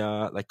didn't.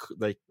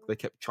 They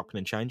kept chopping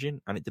and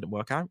changing, and it didn't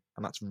work out,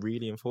 and that's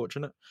really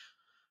unfortunate.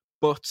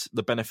 But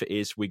the benefit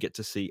is we get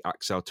to see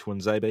Axel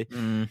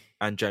Tuanzebe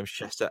and James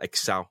Chester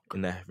excel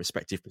in their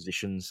respective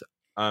positions.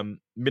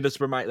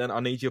 Middlesbrough, mate, then I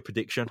need your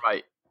prediction.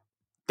 Right.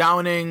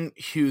 Downing,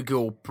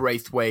 Hugo,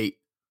 Braithwaite.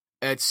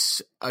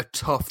 It's a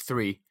tough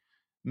three.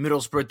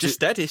 Middlesbrough...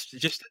 Just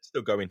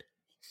still going.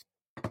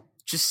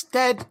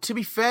 Justed, to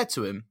be fair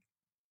to him...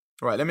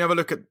 Right, let me have a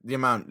look at the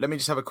amount. Let me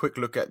just have a quick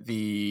look at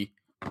the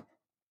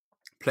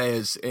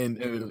players in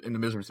the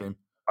Middlesbrough team.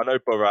 I know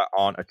Borough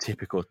aren't a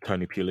typical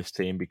Tony Pulis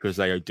team because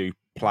they do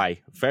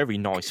play very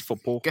nice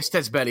football.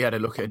 Gested's barely had a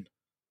look in.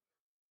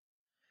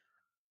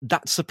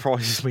 That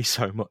surprises me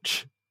so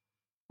much.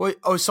 Well,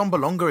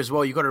 Sombalonga as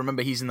well. You got to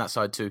remember he's in that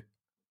side too.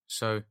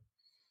 So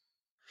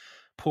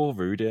poor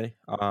Rudy.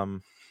 I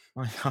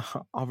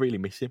really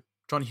miss him.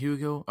 John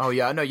Hugill. Oh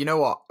yeah, I know. You know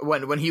what?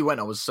 When he went,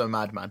 I was so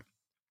mad, man.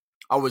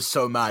 I was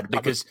so mad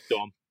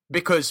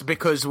because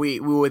we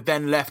were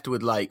then left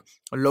with like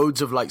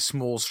loads of like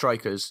small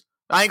strikers.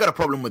 I ain't got a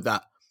problem with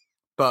that,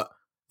 but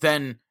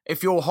then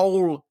if your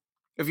whole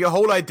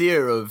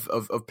idea of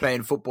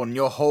playing football and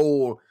your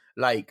whole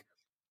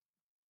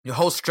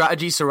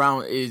strategy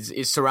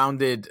is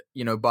surrounded,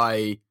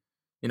 by,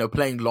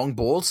 playing long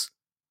balls,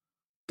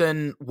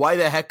 then why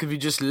the heck have you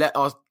just let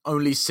our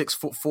only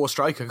 6'4"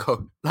 striker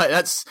go? Like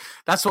that's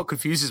what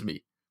confuses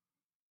me.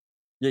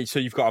 Yeah, so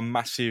you've got a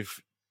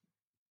massive,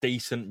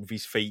 decent with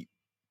his feet,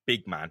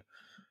 big man.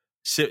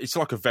 So it's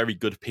like a very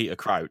good Peter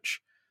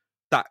Crouch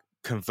that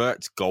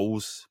converts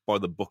goals by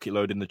the bucket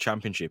load in the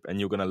Championship, and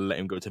you're going to let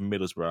him go to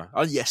Middlesbrough.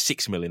 Oh yeah,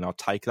 6 million, I'll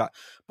take that.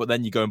 But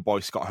then you go and buy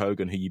Scott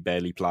Hogan, who you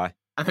barely play.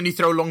 And then you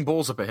throw long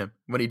balls up at him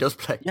when he does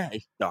play. Yeah,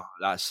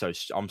 that's so.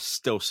 I'm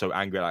still so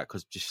angry at that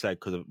because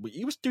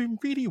he was doing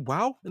really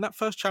well in that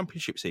first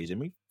Championship season.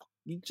 We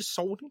just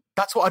sold him.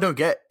 That's what I don't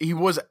get. He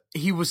was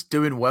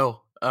doing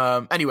well.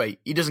 Anyway,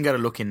 he doesn't get a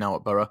look in now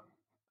at Borough.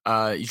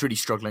 He's really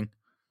struggling.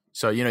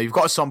 So you've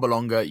got a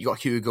Sombalonga, you've got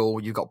Hugo,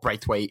 you've got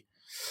Braithwaite.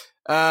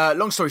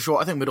 Long story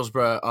short, I think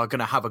Middlesbrough are going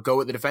to have a go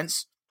at the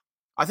defence.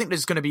 I think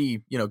there's going to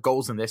be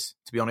goals in this.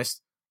 To be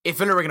honest, if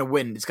Villa are going to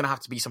win, it's going to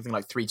have to be something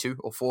like 3-2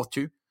 or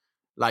 4-2.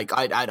 Like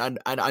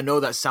I know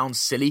that sounds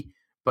silly,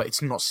 but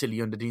it's not silly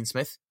under Dean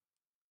Smith.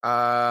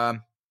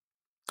 I'm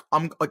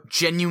gonna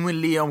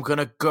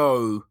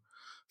go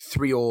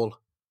 3-3.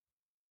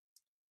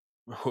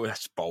 Oh,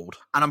 that's bold.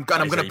 And I'm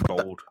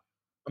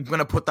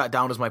gonna put that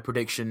down as my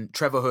prediction.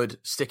 Trevor Hood,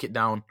 stick it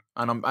down,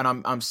 and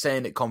I'm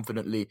saying it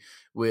confidently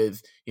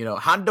with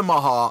hand on my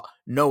heart,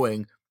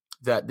 knowing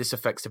that this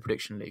affects the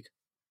prediction league.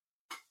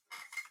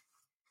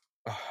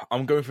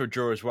 I'm going for a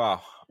draw as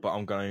well, but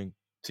I'm going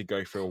to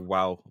go for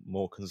a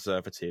more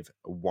conservative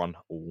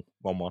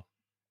 1-1.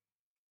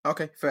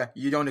 Okay, fair.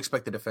 You don't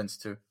expect the defense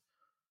to.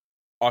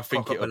 I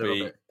think it'll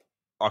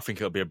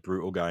be a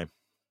brutal game.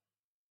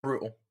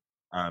 Brutal.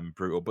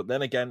 But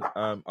then again,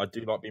 I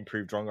do like being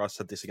proved wrong. I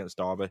said this against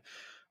Derby.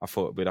 I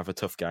thought we'd have a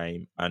tough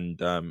game, and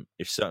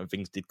if certain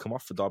things did come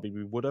off for Derby,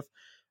 we would have.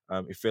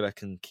 If Villa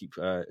can keep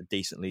a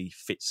decently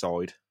fit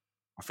side,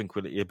 I think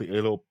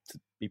it'll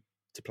be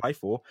to play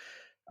for.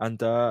 And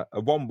a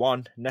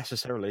 1-1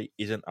 necessarily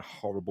isn't a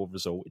horrible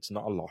result. It's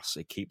not a loss.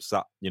 It keeps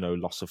that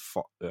loss of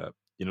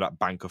that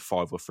bank of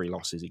 5 or 3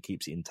 losses. It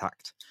keeps it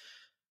intact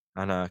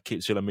and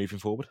keeps Villa moving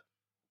forward.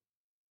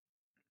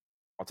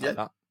 I'll take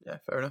that. Yeah,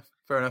 fair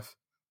enough.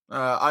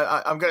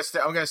 I'm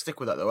gonna stick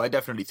with that though. I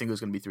definitely think it was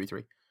gonna be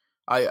 3-3.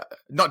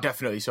 Not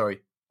definitely.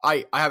 Sorry,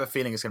 I have a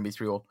feeling it's gonna be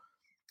 3-3.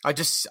 I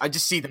just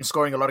see them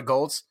scoring a lot of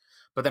goals,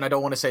 but then I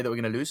don't want to say that we're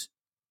gonna lose,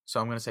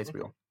 so I'm gonna say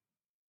 3-3.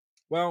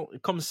 Well,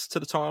 it comes to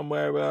the time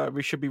where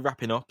we should be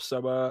wrapping up.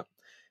 So,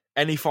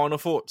 any final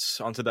thoughts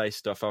on today's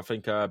stuff? I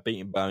think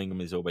beating Birmingham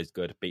is always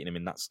good. Beating them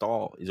in that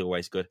style is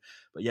always good.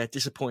 But yeah,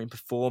 disappointing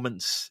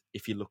performance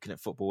if you're looking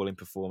at footballing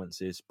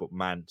performances. But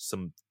man,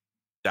 some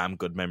damn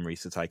good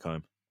memories to take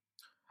home.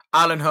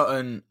 Alan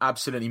Hutton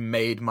absolutely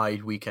made my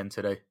weekend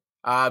today.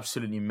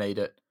 Absolutely made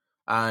it.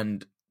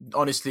 And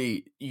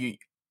honestly,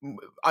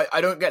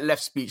 I don't get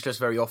left speechless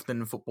very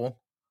often in football.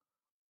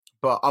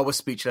 But I was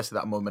speechless at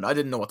that moment. I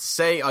didn't know what to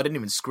say. I didn't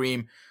even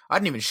scream. I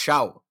didn't even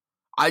shout.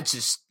 I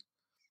just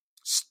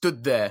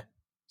stood there,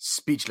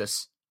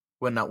 speechless,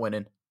 when that went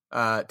in.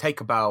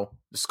 Take a bow,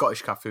 the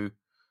Scottish Cafu.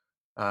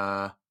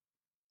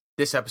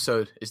 This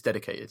episode is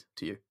dedicated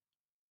to you.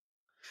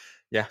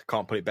 Yeah,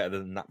 can't put it better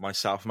than that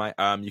myself, mate.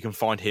 You can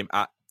find him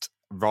at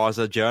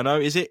Raza Journo,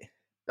 is it?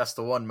 That's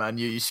the one, man.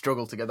 You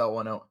struggle to get that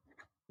one out.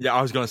 Yeah,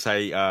 I was going to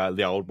say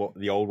the old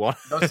one.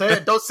 Don't say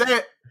it. Don't say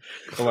it.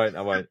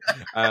 I won't.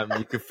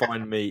 You can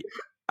find me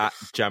at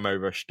Jamo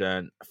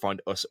Rushden. Find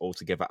us all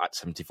together at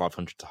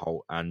 7500 to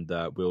Holt, and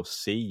we'll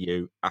see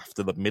you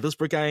after the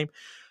Middlesbrough game.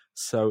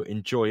 So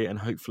enjoy it, and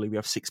hopefully we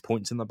have 6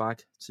 points in the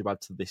bag to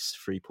add to this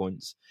 3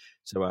 points.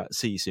 So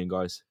see you soon,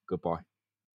 guys. Goodbye.